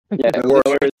 Yeah,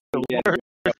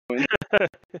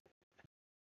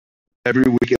 Every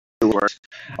week it works.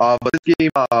 But this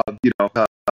game, the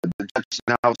Jets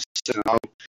now sitting out.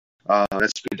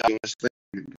 SP Douglas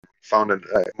might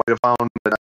have found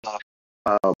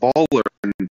a baller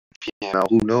in PNL.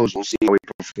 Who knows? We'll see how he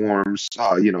performs.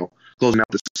 Closing out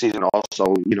the season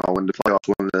also. In the playoffs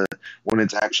when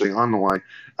it's actually on the line.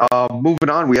 Moving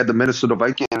on, we had the Minnesota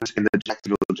Vikings and the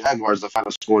Jacksonville Jaguars. The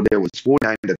final score there was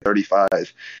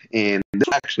 49-35, and this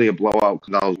was actually a blowout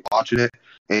because I was watching it,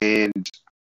 and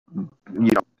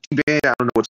T-Ban, I don't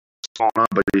know what's going on,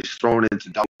 but he's thrown into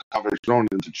double coverage, thrown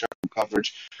into triple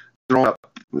coverage, thrown up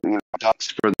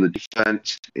ducks for the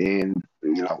defense, and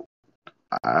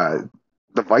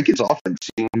the Vikings offense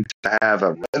seemed to have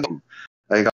a rhythm.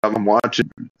 I'm watching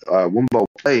Wimbo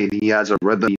play, and he has a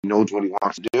rhythm. He knows what he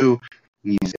wants to do.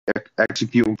 He's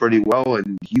executing pretty well,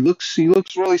 and he looks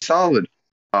really solid.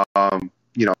 I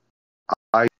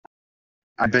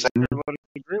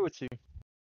agree with you.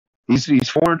 He's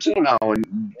 4-2 now,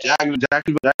 and Jacksonville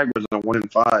Jaguars are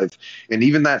 1-5. And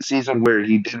even that season where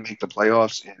he didn't make the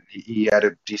playoffs and he had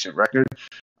a decent record,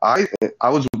 I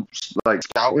was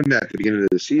scouting at the beginning of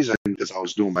the season because I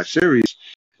was doing my series,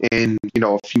 And,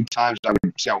 a few times I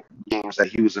would scout games that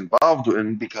he was involved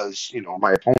in because,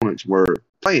 my opponents were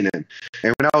playing him.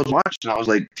 And when I was watching, I was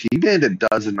like, T-Bandit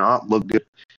does not look good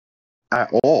at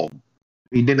all.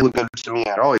 He didn't look good to me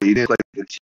at all. He didn't look like the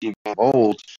T-Bandit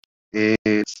old.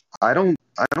 And I don't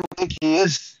think he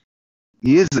is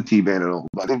a T-Bandit old.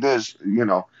 I think there's,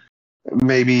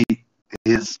 maybe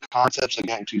his concepts are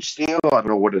getting too stale. I don't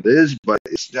know what it is, but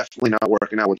it's definitely not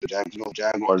working out with the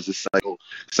Jaguars this cycle.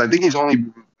 Because I think he's only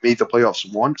made the playoffs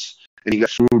once, and he got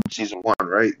screwed season 1,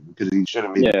 right? Because he should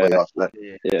have made the playoffs that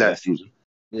season.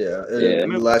 Yeah, Yeah.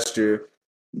 last year.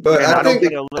 But And I think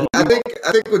a little, I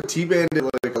think with T-Bandit,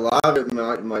 like a lot of it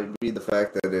might be the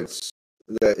fact that it's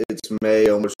May,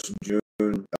 almost June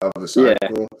of the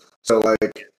cycle. So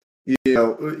like,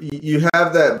 you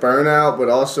have that burnout, but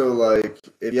also like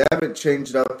if you haven't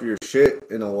changed up your shit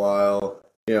in a while,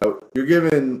 you're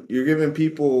giving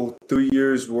people 3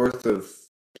 years worth of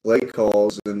play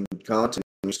calls and content.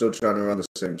 And you're still trying to run the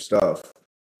same stuff.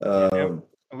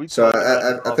 So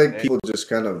I think people just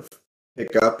kind of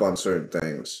pick up on certain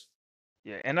things.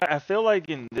 Yeah, and I feel like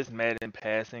in this Madden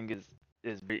passing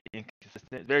is very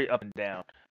inconsistent, very up and down.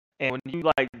 And when you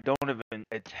like don't even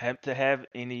attempt to have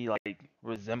any like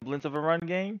resemblance of a run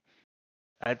game,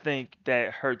 I think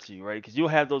that hurts you, right? Because you'll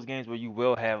have those games where you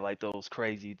will have like those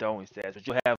crazy throwing stats, but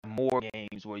you'll have more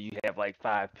games where you have like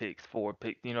 5 picks, 4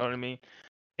 picks, you know what I mean?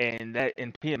 And that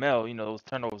in PML, those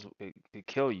turnovers could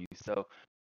kill you. So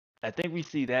I think we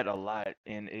see that a lot,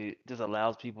 and it just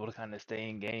allows people to kind of stay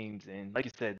in games. And like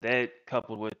you said, that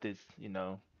coupled with this,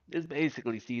 it's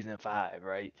basically season 5,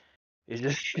 right? It's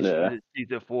just Yeah. it's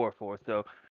season 4 for us. So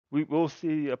we'll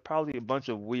see probably a bunch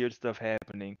of weird stuff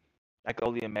happening. I can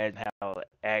only imagine how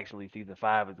actually season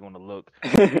 5 is going to look.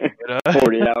 But,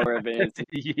 40-hour advance.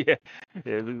 yeah,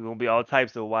 there's gonna be all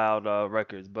types of wild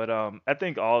records. But I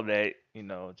think all that,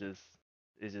 just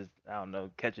is just I don't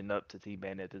know, catching up to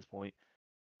T-Bandit at this point.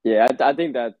 Yeah, I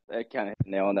think that kind of hit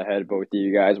the nail on the head, both of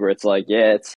you guys, where it's like,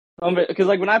 yeah, it's because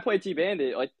like when I played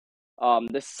T-Bandit, like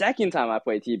the second time I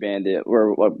played T-Bandit,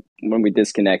 or when we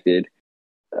disconnected,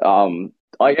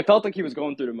 like it felt like he was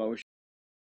going through the motions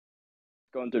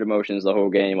the whole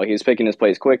game. Like he was picking his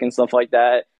plays quick and stuff like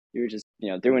that. He was just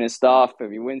doing his stuff.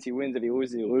 If he wins, he wins. If he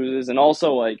loses, he loses. And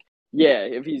also like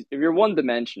if you're one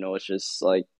dimensional, it's just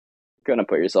like gonna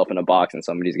put yourself in a box in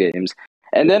some of these games.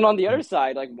 And then on the other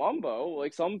side, like Wumbo,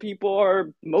 like some people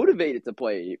are motivated to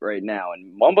play right now,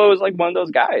 and Wumbo is like one of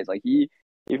those guys. Like he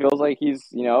feels like he's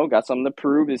got something to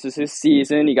prove. This is his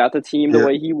season. He got the team the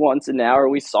way he wants it now, or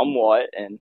at least somewhat.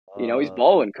 And he's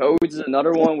balling. Codes is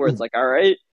another one where it's like, all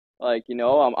right, like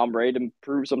I'm ready to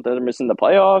prove something. I'm missing the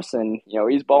playoffs, and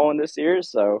he's balling this year.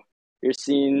 So you're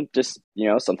seeing just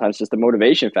sometimes just the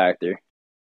motivation factor.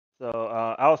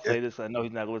 So I'll say this. I know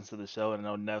he's not listening to the show, and I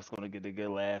know Neff's going to get a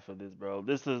good laugh of this, bro.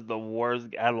 This is the worst.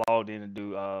 I logged in to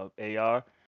do AR.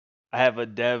 I have a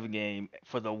dev game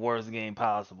for the worst game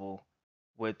possible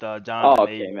with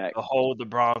Jonathan Abram to hold the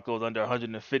Broncos under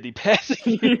 150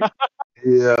 passing yards.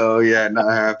 Yeah,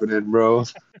 not happening, bro.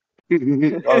 Can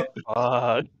we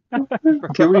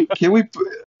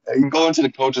go into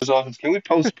the coach's office? Can we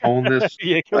postpone this?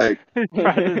 Yeah, try this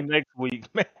next week,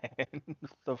 man. What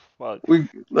the fuck?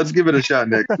 Let's give it a shot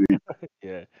next week.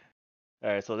 Yeah. All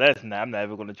right, so I'm not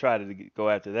even going to try to go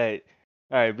after that.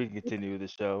 All right, we can continue with the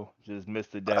show. Just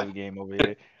missed the dev game over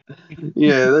here.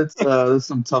 Yeah, that's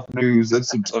some tough news. That's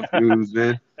some tough news,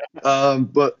 man.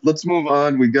 But let's move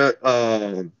on. We got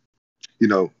the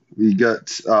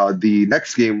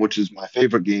next game, which is my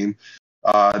favorite game.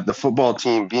 The football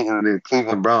team beating the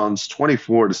Cleveland Browns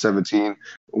 24-17.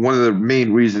 One of the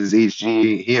main reasons HG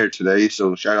ain't here today,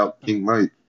 so shout out King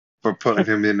Mike for putting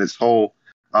him in this hole.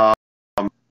 I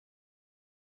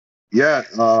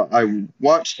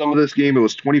watched some of this game. It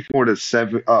was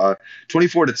 24-7,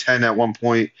 24-10 at one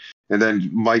point, and then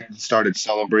Mike started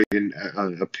celebrating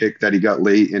a pick that he got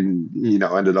late, and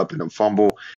ended up in a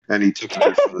fumble, and he took it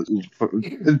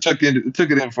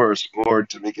in for a score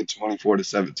to make it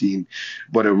 24-17,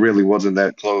 but it really wasn't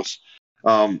that close.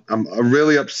 I'm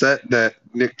really upset that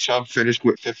Nick Chubb finished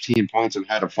with 15 points and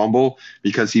had a fumble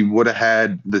because he would have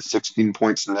had the 16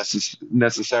 points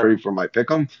necessary for my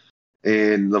pick'em.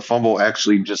 And the fumble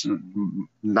actually just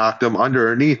knocked him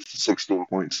underneath 16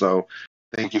 points. So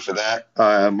thank you for that,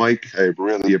 Mike. I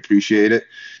really appreciate it.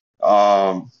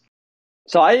 So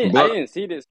I didn't see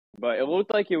this, but it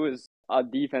looked like it was a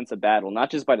defensive battle,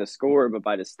 not just by the score, but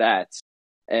by the stats.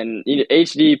 And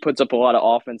HD puts up a lot of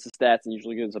offensive stats and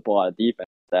usually gives up a lot of defensive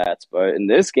stats. But in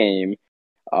this game,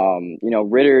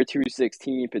 Ritter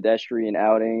 216 pedestrian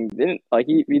outing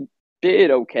he did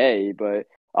okay, but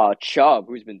Chubb,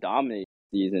 who's been dominating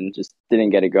season, just didn't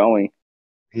get it going.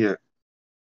 Yeah.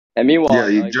 And meanwhile,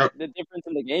 Yeah, the difference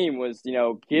in the game was,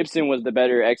 Gibson was the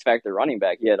better X Factor running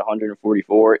back. He had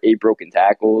 144, 8 broken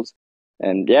tackles.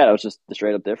 And yeah, that was just the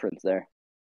straight up difference there.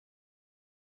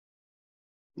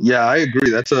 Yeah, I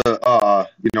agree. That's that's a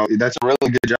really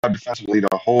good job defensively to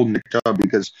hold Nick Chubb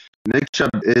because Nick Chubb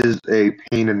is a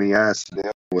pain in the ass to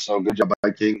deal with. So good job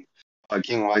by King.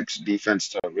 King likes defense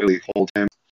to really hold him,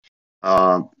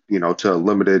 to a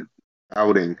limited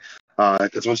outing.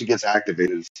 Because once he gets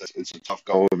activated, it's a tough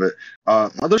go of it.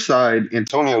 Other side,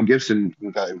 Antonio Gibson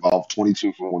got involved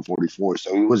 22 for 144,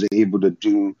 so he was able to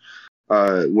do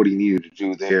what he needed to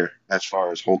do there as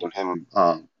far as holding him,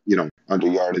 under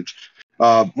yardage.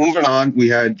 Moving on, we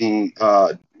had the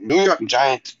New York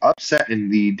Giants upsetting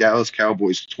the Dallas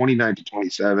Cowboys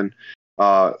 29-27.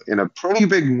 In a pretty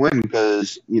big win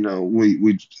because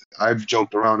I've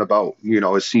joked around about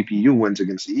his CPU wins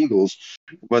against the Eagles,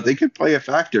 but they could play a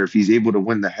factor if he's able to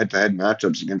win the head-to-head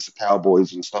matchups against the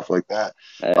Cowboys and stuff like that.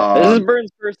 This is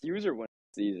Burns' first user win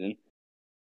season.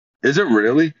 Is it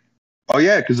really? Oh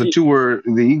yeah, because the two were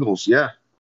the Eagles. Yeah.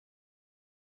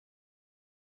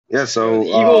 Yeah. So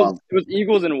it was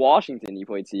Eagles in Washington. He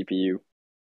played CPU.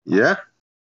 Yeah.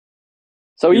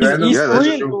 So he's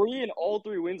 3-3, and all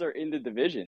 3 wins are in the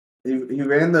division. He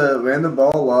ran the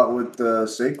ball a lot with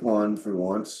Saquon for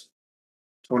once.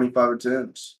 25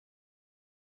 attempts.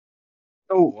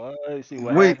 Oh, see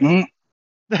what happens.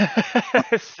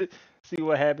 See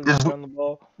what happens when he run the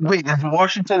ball. Wait, is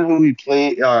Washington who he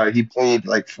played? He played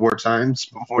like 4 times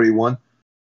before he won.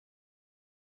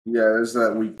 Yeah, that's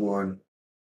that week 1.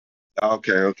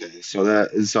 Okay.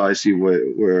 So I see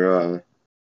where.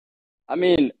 I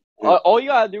mean, all you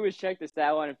gotta do is check the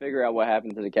stat line and figure out what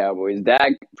happened to the Cowboys.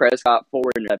 Dak Prescott 4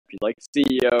 interceptions, like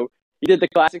CEO. He did the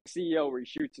classic CEO where he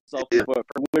shoots himself in the foot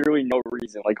for literally no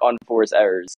reason, like unforced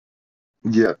errors.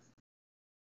 Yeah.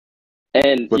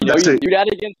 And you do that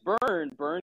against Burns.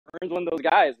 Burns one of those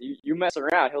guys. You mess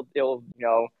around, he'll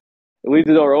leave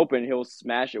the door open, he'll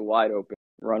smash it wide open,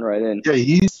 run right in. Yeah,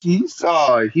 he's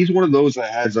one of those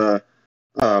that has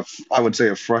I would say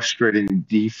a frustrating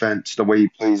defense, the way he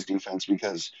plays defense,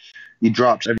 because he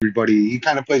drops everybody. He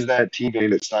kind of plays that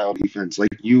T-Bandit style defense. Like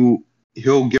he'll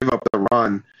give up the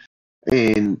run,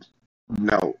 and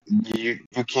no, you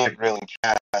can't really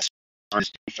pass on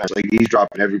his defense. Like he's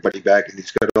dropping everybody back, and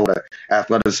he's got a lot of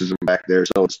athleticism back there,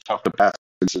 so it's tough to pass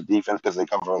against the defense because they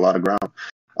cover a lot of ground.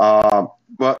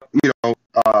 But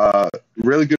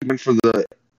really good win for the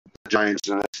Giants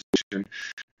in this position.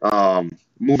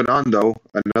 Moving on, though,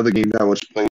 another game that was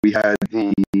played, we had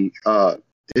the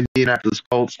Indianapolis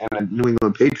Colts and the New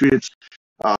England Patriots.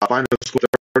 Final score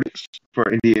 30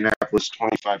 for Indianapolis,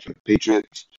 25 for the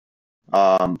Patriots.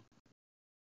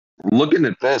 Looking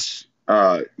at this,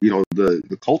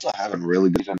 the Colts are having really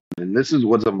good season, and this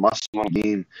was a must-win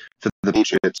game for the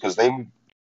Patriots because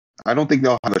I don't think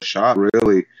they'll have a shot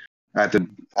really at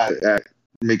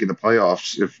making the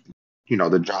playoffs if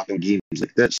they're dropping games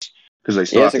like this. Because they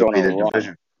still have to play the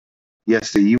division.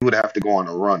 Yes, you would have to go on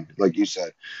a run, like you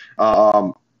said.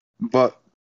 But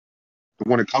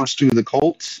when it comes to the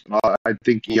Colts, I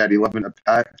think he had 11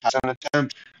 passing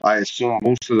attempts. I assume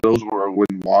most of those were when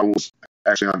Waddle was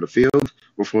actually on the field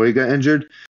before he got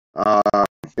injured.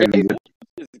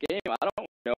 This game, I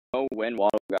don't know when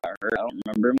Waddle got hurt. I don't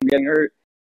remember him getting hurt.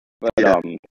 But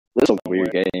this was a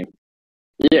weird game.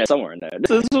 Yeah, somewhere in there.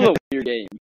 This was a weird game.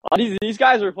 These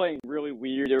guys were playing really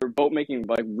weird. They were both making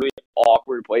like really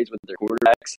awkward plays with their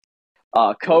quarterbacks.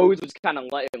 Codes was kind of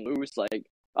letting loose. Like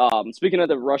speaking of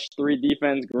the rush 3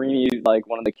 defense, Greeny's like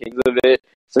one of the kings of it.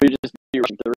 So you just be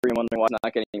rushing 3 and wondering why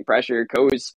not getting pressure.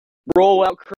 Codes roll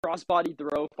out, crossbody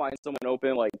throw, find someone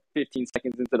open like 15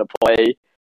 seconds into the play.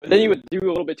 But then you would do a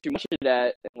little bit too much of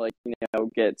that and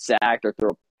get sacked or throw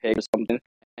a pick or something.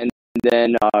 And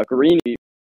then Greeny,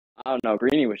 I don't know,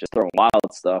 Greeny was just throwing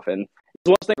wild stuff. And it's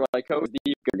one thing like Coach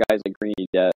deep guys like Greeny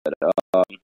that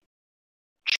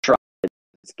try to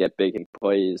get big in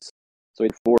plays. So he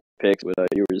had 4 picks with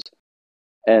yours.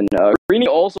 And Greeny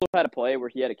also had a play where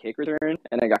he had a kick return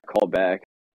and then got called back.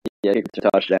 He had a kick return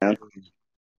touchdown.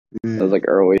 It was like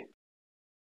early.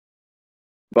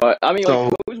 But I mean,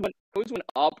 Coach went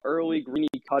up early. Greeny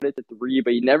cut it to 3,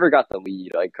 but he never got the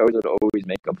lead. Like Coach would always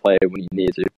make a play when he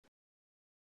needed to.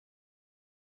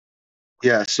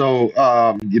 Yeah, so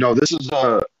this is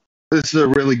a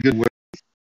really good win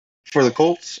for the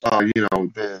Colts.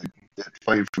 They're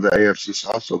fighting for the AFC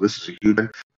South, so this is a huge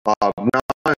win. Now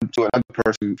to another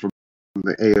person from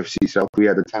the AFC South, we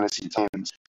had the Tennessee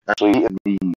Titans actually in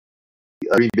the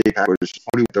Green Bay Packers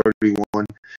 40-31.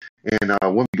 And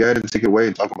when we go ahead and take it away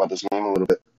and talk about this game a little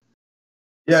bit.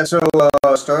 Yeah, so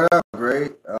started out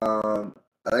great. I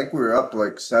think we were up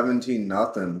like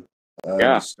 17-0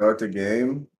 Yeah. to start the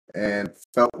game and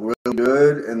felt really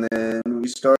good. And then we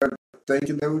started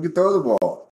thinking that we could throw the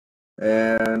ball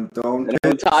and throwing And it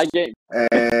was a tie picks. game.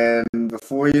 And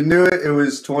before you knew it, it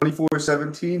was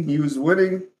 24-17. He was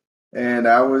winning. And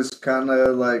I was kind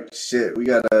of like, shit, we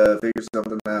got to figure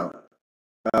something out.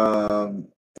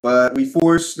 But we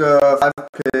forced 5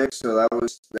 picks, so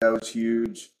that was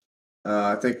huge.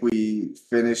 I think we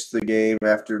finished the game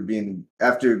after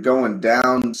going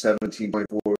down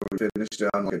 17-24. We finished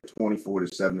on like a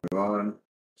 24-7 run.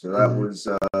 So that Mhm. was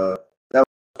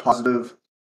positive.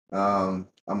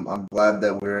 I'm glad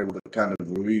that we're able to kind of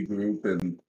regroup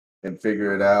and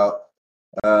figure it out.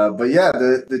 But yeah,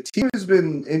 the team has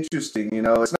been interesting. You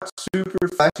know, it's not super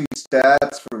flashy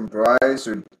stats from Bryce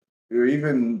or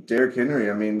even Derrick Henry.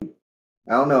 I mean,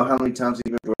 I don't know how many times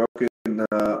he's been broken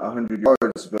 100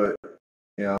 yards, but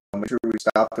you know, make sure we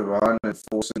stop the run and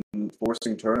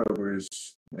forcing turnovers.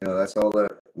 You know, that's all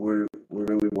that we're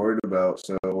really worried about.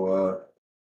 So,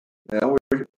 you know,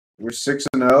 we're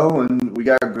 6-0, and we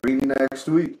got Greeny next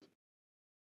week.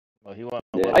 Well, he won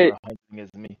Yeah. over 100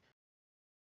 against me.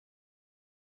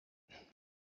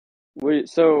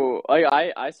 So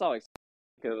I saw like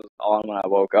it was on when I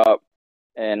woke up,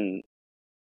 and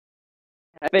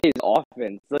Hefe's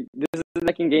offense. Like this is the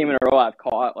second game in a row I've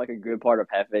caught like a good part of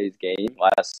Hefe's game.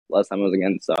 Last time it was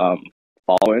against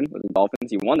Fallen with the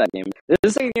Dolphins. He won that game. This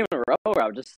is the second game in a row where I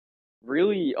was just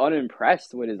really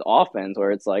unimpressed with his offense. Where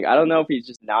it's like I don't know if he's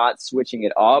just not switching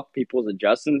it up, people's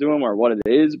adjusting to him, or what it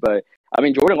is. But I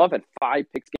mean, Jordan Love had 5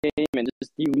 picks game, and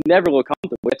just you never look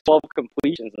comfortable with 12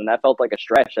 completions, and that felt like a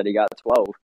stretch that he got 12.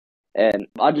 And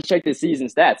I just checked his season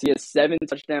stats. He has 7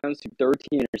 touchdowns to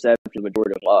 13 interceptions with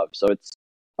Jordan Love. So it's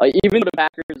like even though the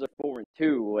Packers are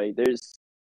 4-2, like there's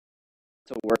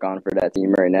to work on for that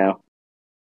team right now.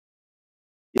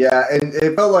 Yeah, and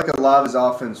it felt like a lot of his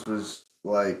offense was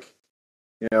like,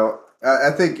 you know,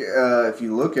 I think if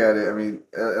you look at it, I mean,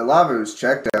 a lot of it was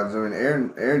checkdowns. I mean,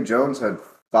 Aaron Jones had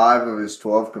 5 of his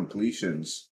 12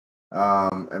 completions,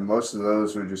 and most of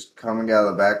those were just coming out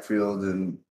of the backfield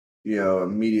and you know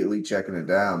immediately checking it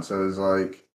down. So it was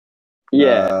like,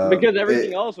 Yeah, because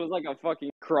everything else was like a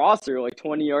fucking crosser, like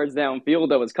 20 yards downfield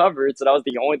that was covered. So that was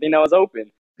the only thing that was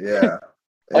open. yeah,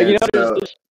 Like you and know, so,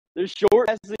 there's short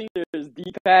passing, there's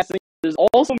deep passing, there's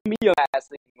also medium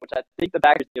passing, which I think the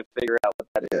Packers need to figure out what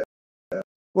that is.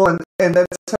 well, and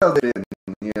that's how they've been.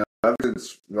 You know, ever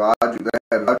since they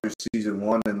had Rodgers season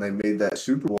 1, and they made that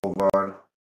Super Bowl run.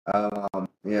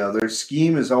 You know, their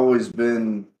scheme has always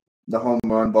been the home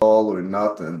run ball or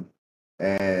nothing,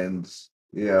 and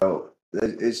you know,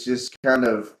 it's just kind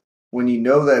of when you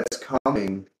know that's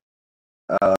coming.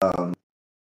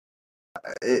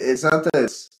 It's not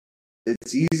that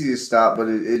it's easy to stop, but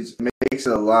it makes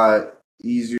it a lot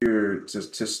easier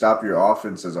to stop your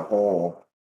offense as a whole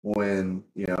when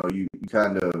you know you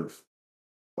kind of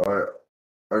are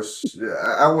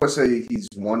I want to say he's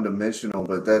one dimensional,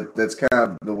 but that's kind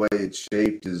of the way it's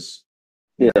shaped is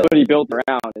what he built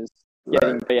around is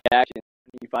getting right. play action,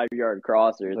 5-yard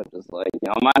crossers. It's just like it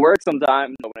might work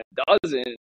sometimes, but when it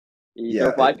doesn't, you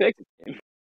throw 5 picks.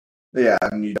 Yeah,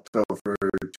 and you throw for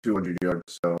 200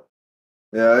 yards. So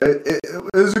yeah, it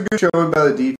was a good showing by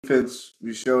the defense.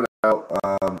 We showed out,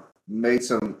 made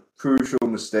some crucial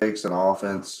mistakes on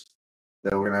offense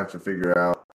that we're gonna have to figure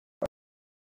out.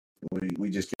 We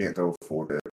just can't throw 4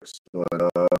 picks, but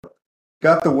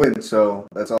got the win, so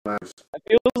that's all that matters. It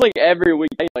feels like every week,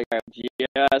 like I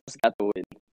just got the win.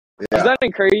 Yeah. It's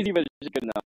nothing crazy, but it's just good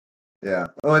enough. Yeah.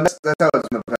 Oh, and that's how it's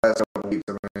been the past couple weeks.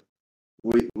 I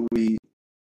mean, we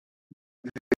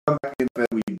come back in Fed,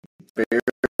 we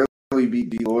barely beat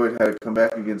D Lloyd, had to come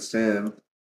back against him.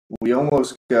 We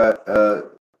almost got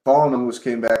Fallen almost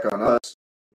came back on us.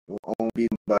 We only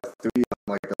beat him by 3 on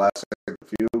like the last second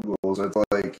field goals. It's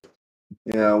like,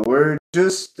 you know, we're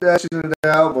just stashing it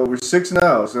out, but we're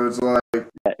 6-0, so it's like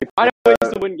if I know ways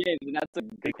to win games, and that's a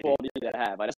good quality to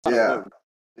have. I just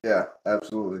yeah,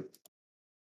 absolutely.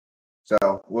 So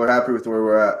we're happy with where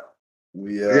we're at.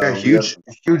 Huge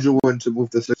win to move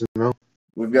to 6-0.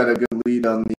 We've got a good lead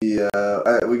on the.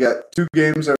 We got 2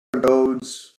 games on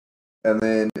codes, and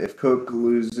then if Cook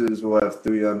loses, we'll have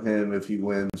 3 on him. If he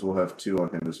wins, we'll have 2 on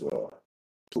him as well.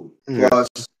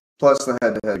 Plus the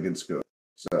head-to-head against Cook.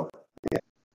 So yeah,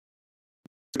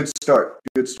 good start.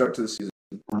 Good start to the season.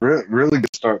 Really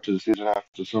good start to the season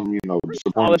after some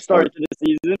disappointing start to the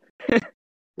season.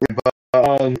 Yeah, but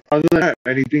other than that,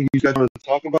 anything you guys want to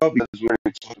talk about? Because we're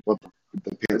talking about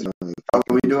the Panthers. Are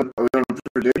we doing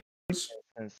predictions?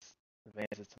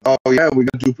 Advances to Oh yeah, we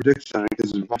gotta do predictions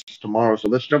because it's matches tomorrow. So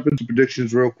let's jump into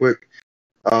predictions real quick.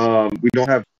 We don't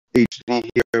have HD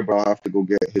here, but I'll have to go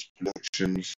get his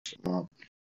predictions on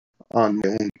my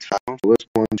own time. So let's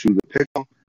go into the pick 'em.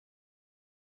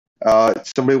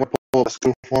 Somebody want to pull up a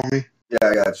school for me? Yeah,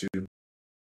 I got you.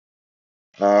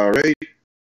 All right,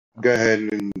 go ahead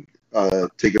and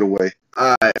take it away.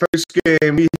 All right, first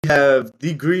game, we have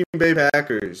the Green Bay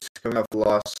Packers coming off a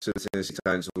loss to the Tennessee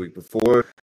Titans the week before.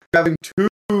 Having two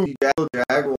Seattle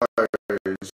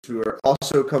Jaguars who are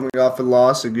also coming off a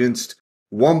loss against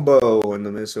Wumbo and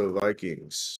the Minnesota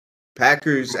Vikings.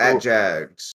 Packers at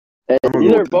Jags. Hey, I'm gonna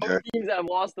these go are with the both Jags. teams that have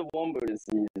lost to Wumbo this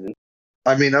season.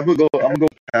 I mean, I'm gonna go with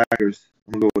Packers.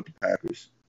 I'm gonna go with the Packers.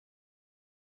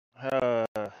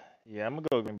 Yeah, I'm gonna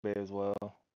go Green Bay as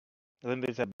well. I think they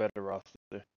just have a better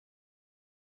roster.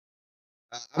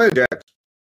 I'm in Jags.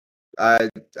 I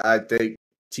think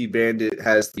T Bandit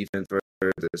has defense for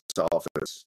this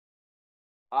offense.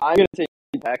 I'm gonna take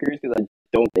the Packers because I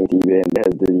don't think T-Van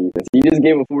has the defense. He just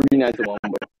gave a 49 to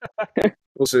Wumbo.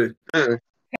 We'll see. Like,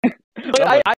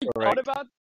 I thought correct. about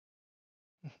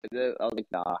it. I was like,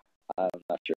 nah, I'm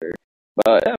not sure.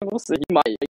 But yeah, we'll see. He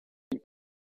might. Yeah,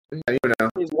 you know.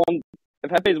 If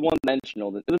Pepe is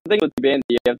one-dimensional, the thing with T-Van,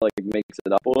 you have to like mix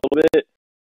it up a little bit.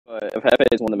 But if Pepe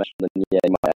is one-dimensional, then yeah, he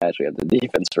might actually have the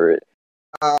defense for it.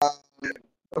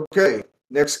 Okay,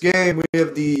 next game we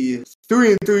have the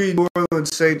 3-3 New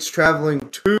Orleans Saints traveling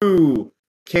to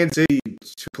Kansas City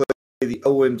to play the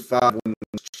 0-5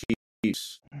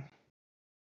 Chiefs.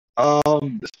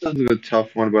 This is a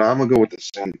tough one, but I'm gonna go with the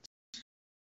Saints.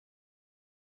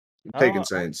 I'm taking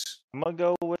Saints. I'm gonna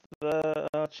go with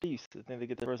the Chiefs. I think they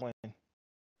get the first win.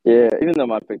 Yeah, even though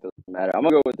my pick doesn't matter, I'm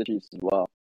gonna go with the Chiefs as well.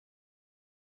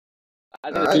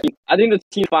 I think the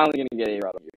team's finally gonna get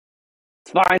A-Rod here.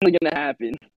 It's finally gonna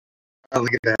happen. I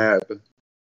think it's gonna happen.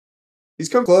 He's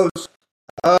come close.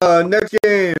 Next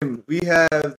game we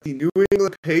have the New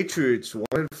England Patriots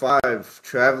 1-5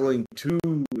 traveling to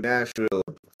Nashville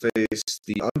to face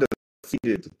the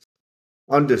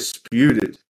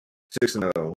undisputed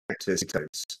 6-0 Tennessee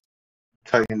Titans.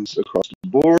 Titans across the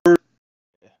board.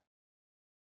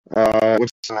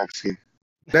 What's the next game?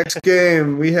 Next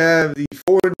game we have the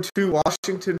 4-2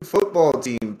 Washington football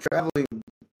team traveling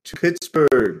to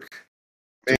Pittsburgh.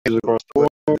 Commanders across the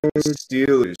board.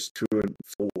 Steelers 2-4.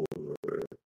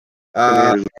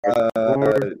 Commanders across the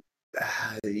board.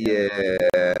 Yeah.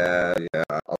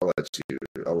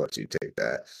 I'll let you take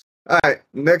that. All right.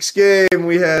 Next game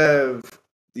we have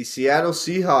the Seattle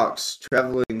Seahawks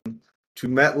traveling to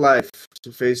MetLife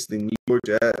to face the New York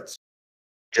Jets.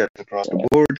 Jets across the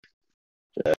board.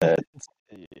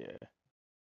 Yeah.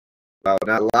 Wow,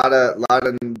 not a lot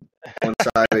of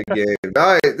one-sided games.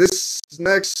 All right, this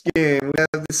next game we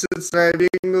have the Cincinnati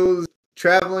Bengals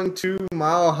traveling to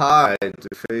Mile High to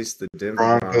face the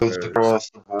Denver Broncos Broncos. across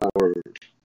the board.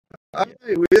 All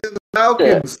right, we have the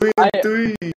Falcons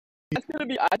 3-3. That's gonna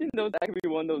be. I think that could be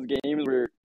one of those games where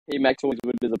Max always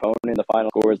wins his opponent, and the final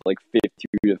score is like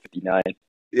 52-59.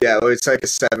 Yeah, well, it's like a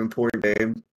 7-point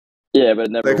game. Yeah, but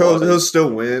it never. Like he'll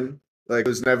still win. Like it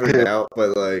was never in doubt,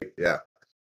 but like yeah.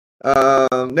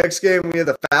 Next game we have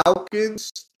the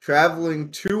Falcons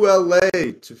traveling to LA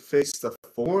to face the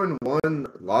 4-1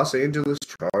 Los Angeles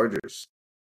Chargers.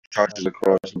 Chargers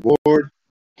across the board.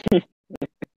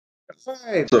 All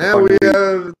right, now we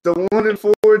have the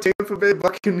 1-4 Tampa Bay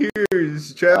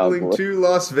Buccaneers traveling to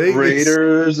Las Vegas.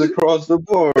 Raiders across the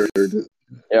board.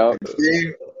 Yeah.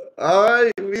 All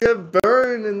right, we have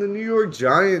Burn and the New York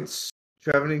Giants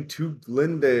traveling to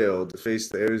Glendale to face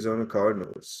the Arizona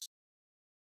Cardinals.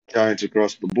 Giants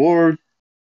across the board.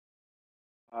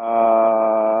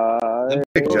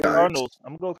 Big Giants. Cardinals.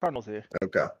 I'm gonna go Cardinals here.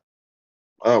 Okay.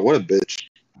 Oh, what a bitch.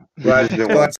 Glad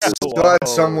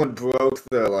someone broke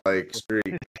the like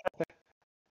streak.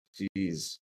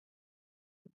 Jeez.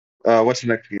 What's the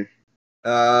next game?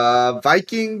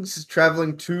 Vikings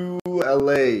traveling to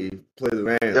LA play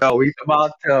the Rams. Yo, we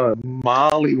about to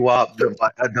mollywop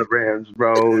the Rams,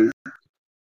 bro.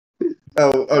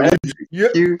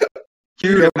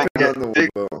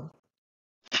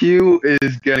 Q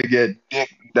is gonna get dick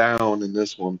down in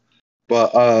this one.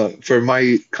 But for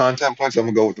my content points, I'm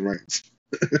gonna go with the Rams.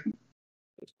 I'm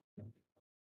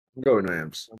going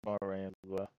Rams. I'm going Rams as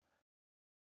well.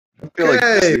 I feel like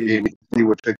this is the game we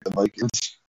would pick the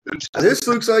Vikings. This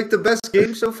looks like the best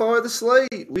game so far of the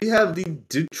slate. We have the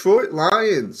Detroit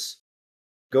Lions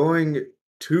going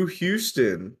to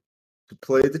Houston to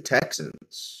play the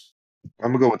Texans.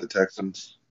 I'm gonna go with the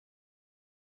Texans.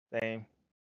 Same.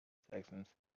 Texans.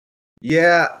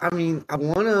 Yeah, I mean, I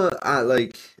wanna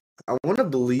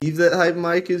believe that Hype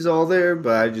Mike is all there,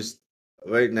 but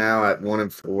right now at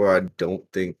 1-4, I don't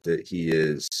think that he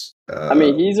is. I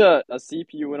mean, he's a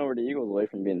CPU win over the Eagles away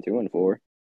from being 2-4.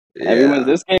 Yeah. Everyone's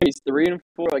this game. He's 3-4.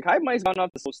 Like Hype Mike's gone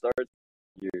off the slow start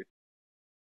here.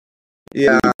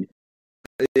 Yeah.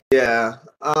 Yeah.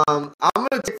 I'm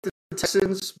gonna take the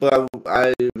Texans, but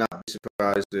I would not be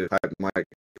surprised if Hype Mike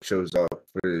shows up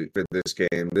for this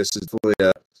game. This is really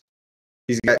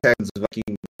he's got Texans,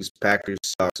 Vikings, Packers,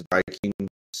 Sox, Vikings.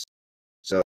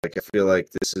 So like I feel like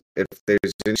this is if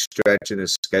there's any stretch in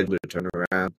his schedule to turn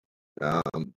around,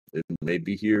 it may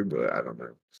be here, but I don't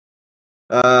know.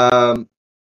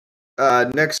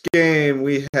 Next game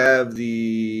we have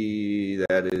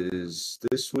that is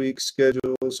this week's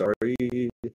schedule. Sorry.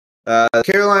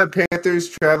 Carolina Panthers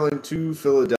traveling to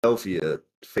Philadelphia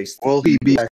to face the Will he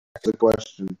be? Eagles. That's the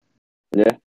question.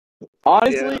 Yeah.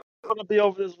 Honestly, I'm gonna be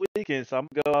over this weekend, so I'm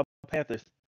gonna go Panthers.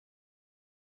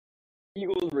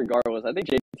 Eagles regardless. I think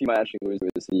JT might actually lose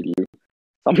with the CPU. So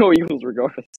I'm going Eagles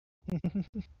regardless.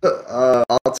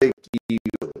 I'll take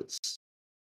Eagles.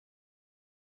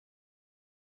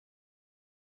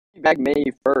 Back May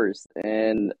 1st,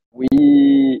 and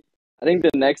I think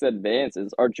the next advance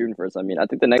is June 1st. I mean, I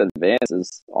think the next advance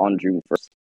is on June 1st.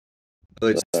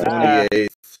 It's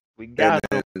 28th. We got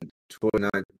and him.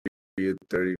 then 29th,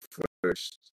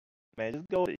 31st. Man, just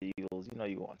go with the Eagles. You know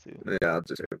you want to. Yeah, I'll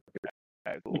just.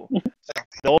 Alright, cool.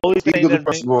 The only thing Eagles that's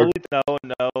across been the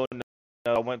board.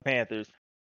 no, I went Panthers.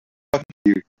 Fuck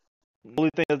you. The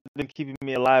only thing that's been keeping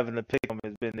me alive in the pick'em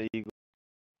has been the Eagles.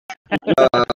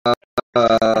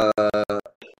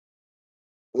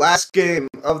 Last game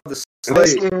of the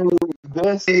This slate.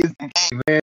 is the game,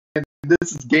 man.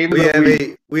 This is game of We the have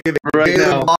week. Right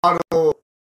Jalen now. Waddle,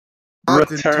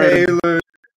 Jonathan Return. Taylor.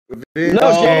 Vince No,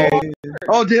 James.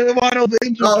 Oh, Jalen Waddle's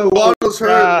injured. Oh, Waddle's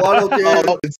hurt. Waddle game.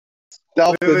 Oh, it's We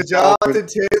have a Dolphins. Jonathan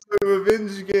Taylor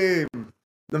revenge game.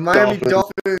 The Miami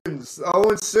Dolphins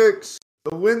 0-6.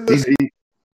 The winless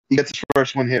He gets his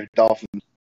first one here. Dolphins.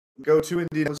 go to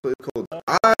Indianapolis with Colts.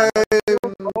 I'm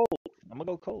gonna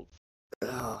go Colts.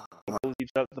 I'm Colts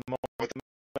keeps up the moment.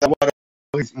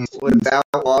 without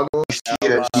Waddle.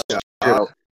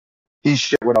 He's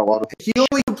shit without Waddle. He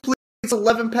only completes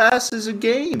 11 passes a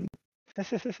game.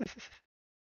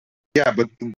 Yeah, but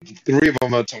 3 of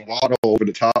them are to Waddle over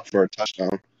the top for a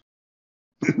touchdown.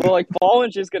 Well, like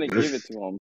Fallen's just gonna give it to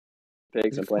him.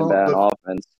 Picks and playing bad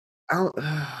offense.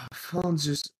 Phone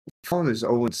is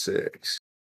 0-6.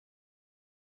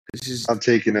 It's just I'm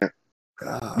taking it.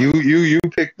 You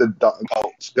pick the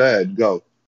Colts. Go ahead, go.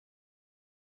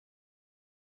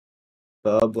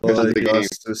 This is Bubba the game.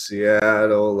 lost to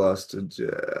Seattle, lost to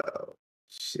Joe.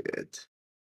 Shit.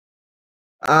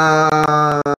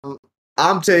 I'm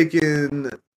taking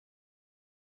the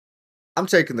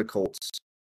Colts.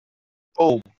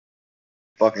 Oh,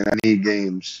 fucking! I need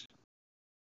games.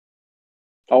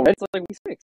 Oh, it's like week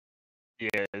 6.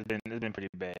 Yeah, it's been pretty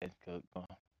bad.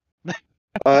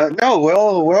 No, we're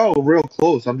all real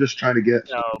close. I'm just trying to get.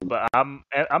 No, but I'm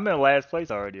in last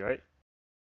place already, right?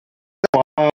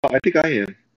 I think I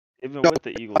am. Even No, with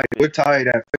the Eagles. We're tied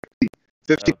at 50,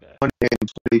 51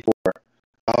 and 24.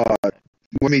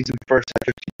 What means the first at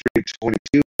 53 and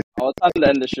 22? Oh, it's time to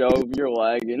end the show. You're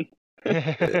lagging.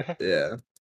 Okay. Yeah.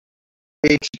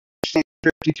 H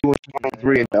 52 and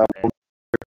 23 and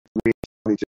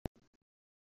 22.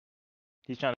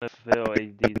 He's trying to fill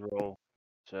AD's role.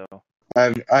 So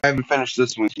I haven't finished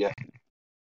this week yet.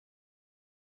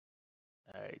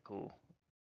 alright, cool.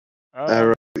 All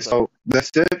right, so that's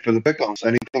it for the pickles.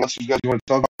 Anything else you guys want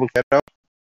to talk about? Get out.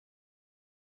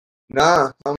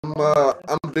 Nah,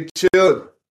 I'm big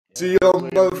chill. See you on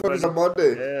motherfuckers on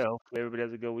Monday. Yeah, hopefully everybody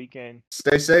has a good weekend.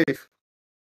 Stay safe.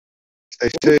 Stay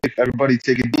safe. Everybody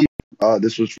take it deep.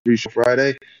 This was Free Show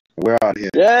Friday. We're out here.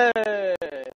 Yeah.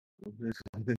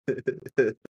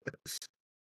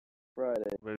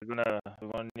 Friday. We're gonna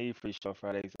need Free Show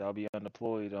Friday because I'll be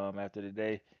unemployed after the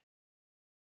day.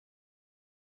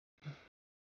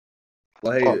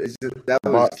 Well, hey,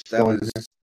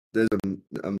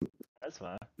 That's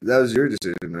fine. that was your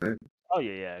decision, right? Oh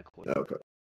yeah, cool. Okay.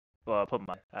 Well,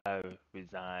 I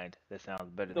resigned. That sounds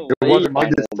better than It wasn't my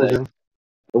decision.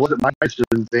 It wasn't my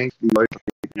decision. Thanks.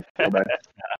 All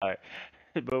right.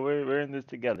 But we're in this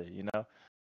together, you know.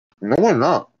 No, we're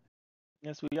not.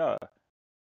 Yes, we are.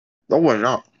 No, we're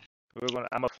not.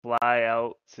 I'm gonna fly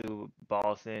out to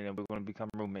Boston and we're gonna become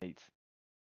roommates.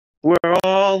 We're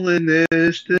all in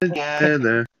this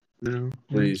together.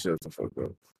 Please shut the fuck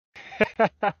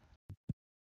up.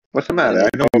 What's the matter?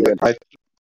 I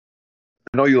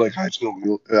know you like high school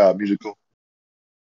musical.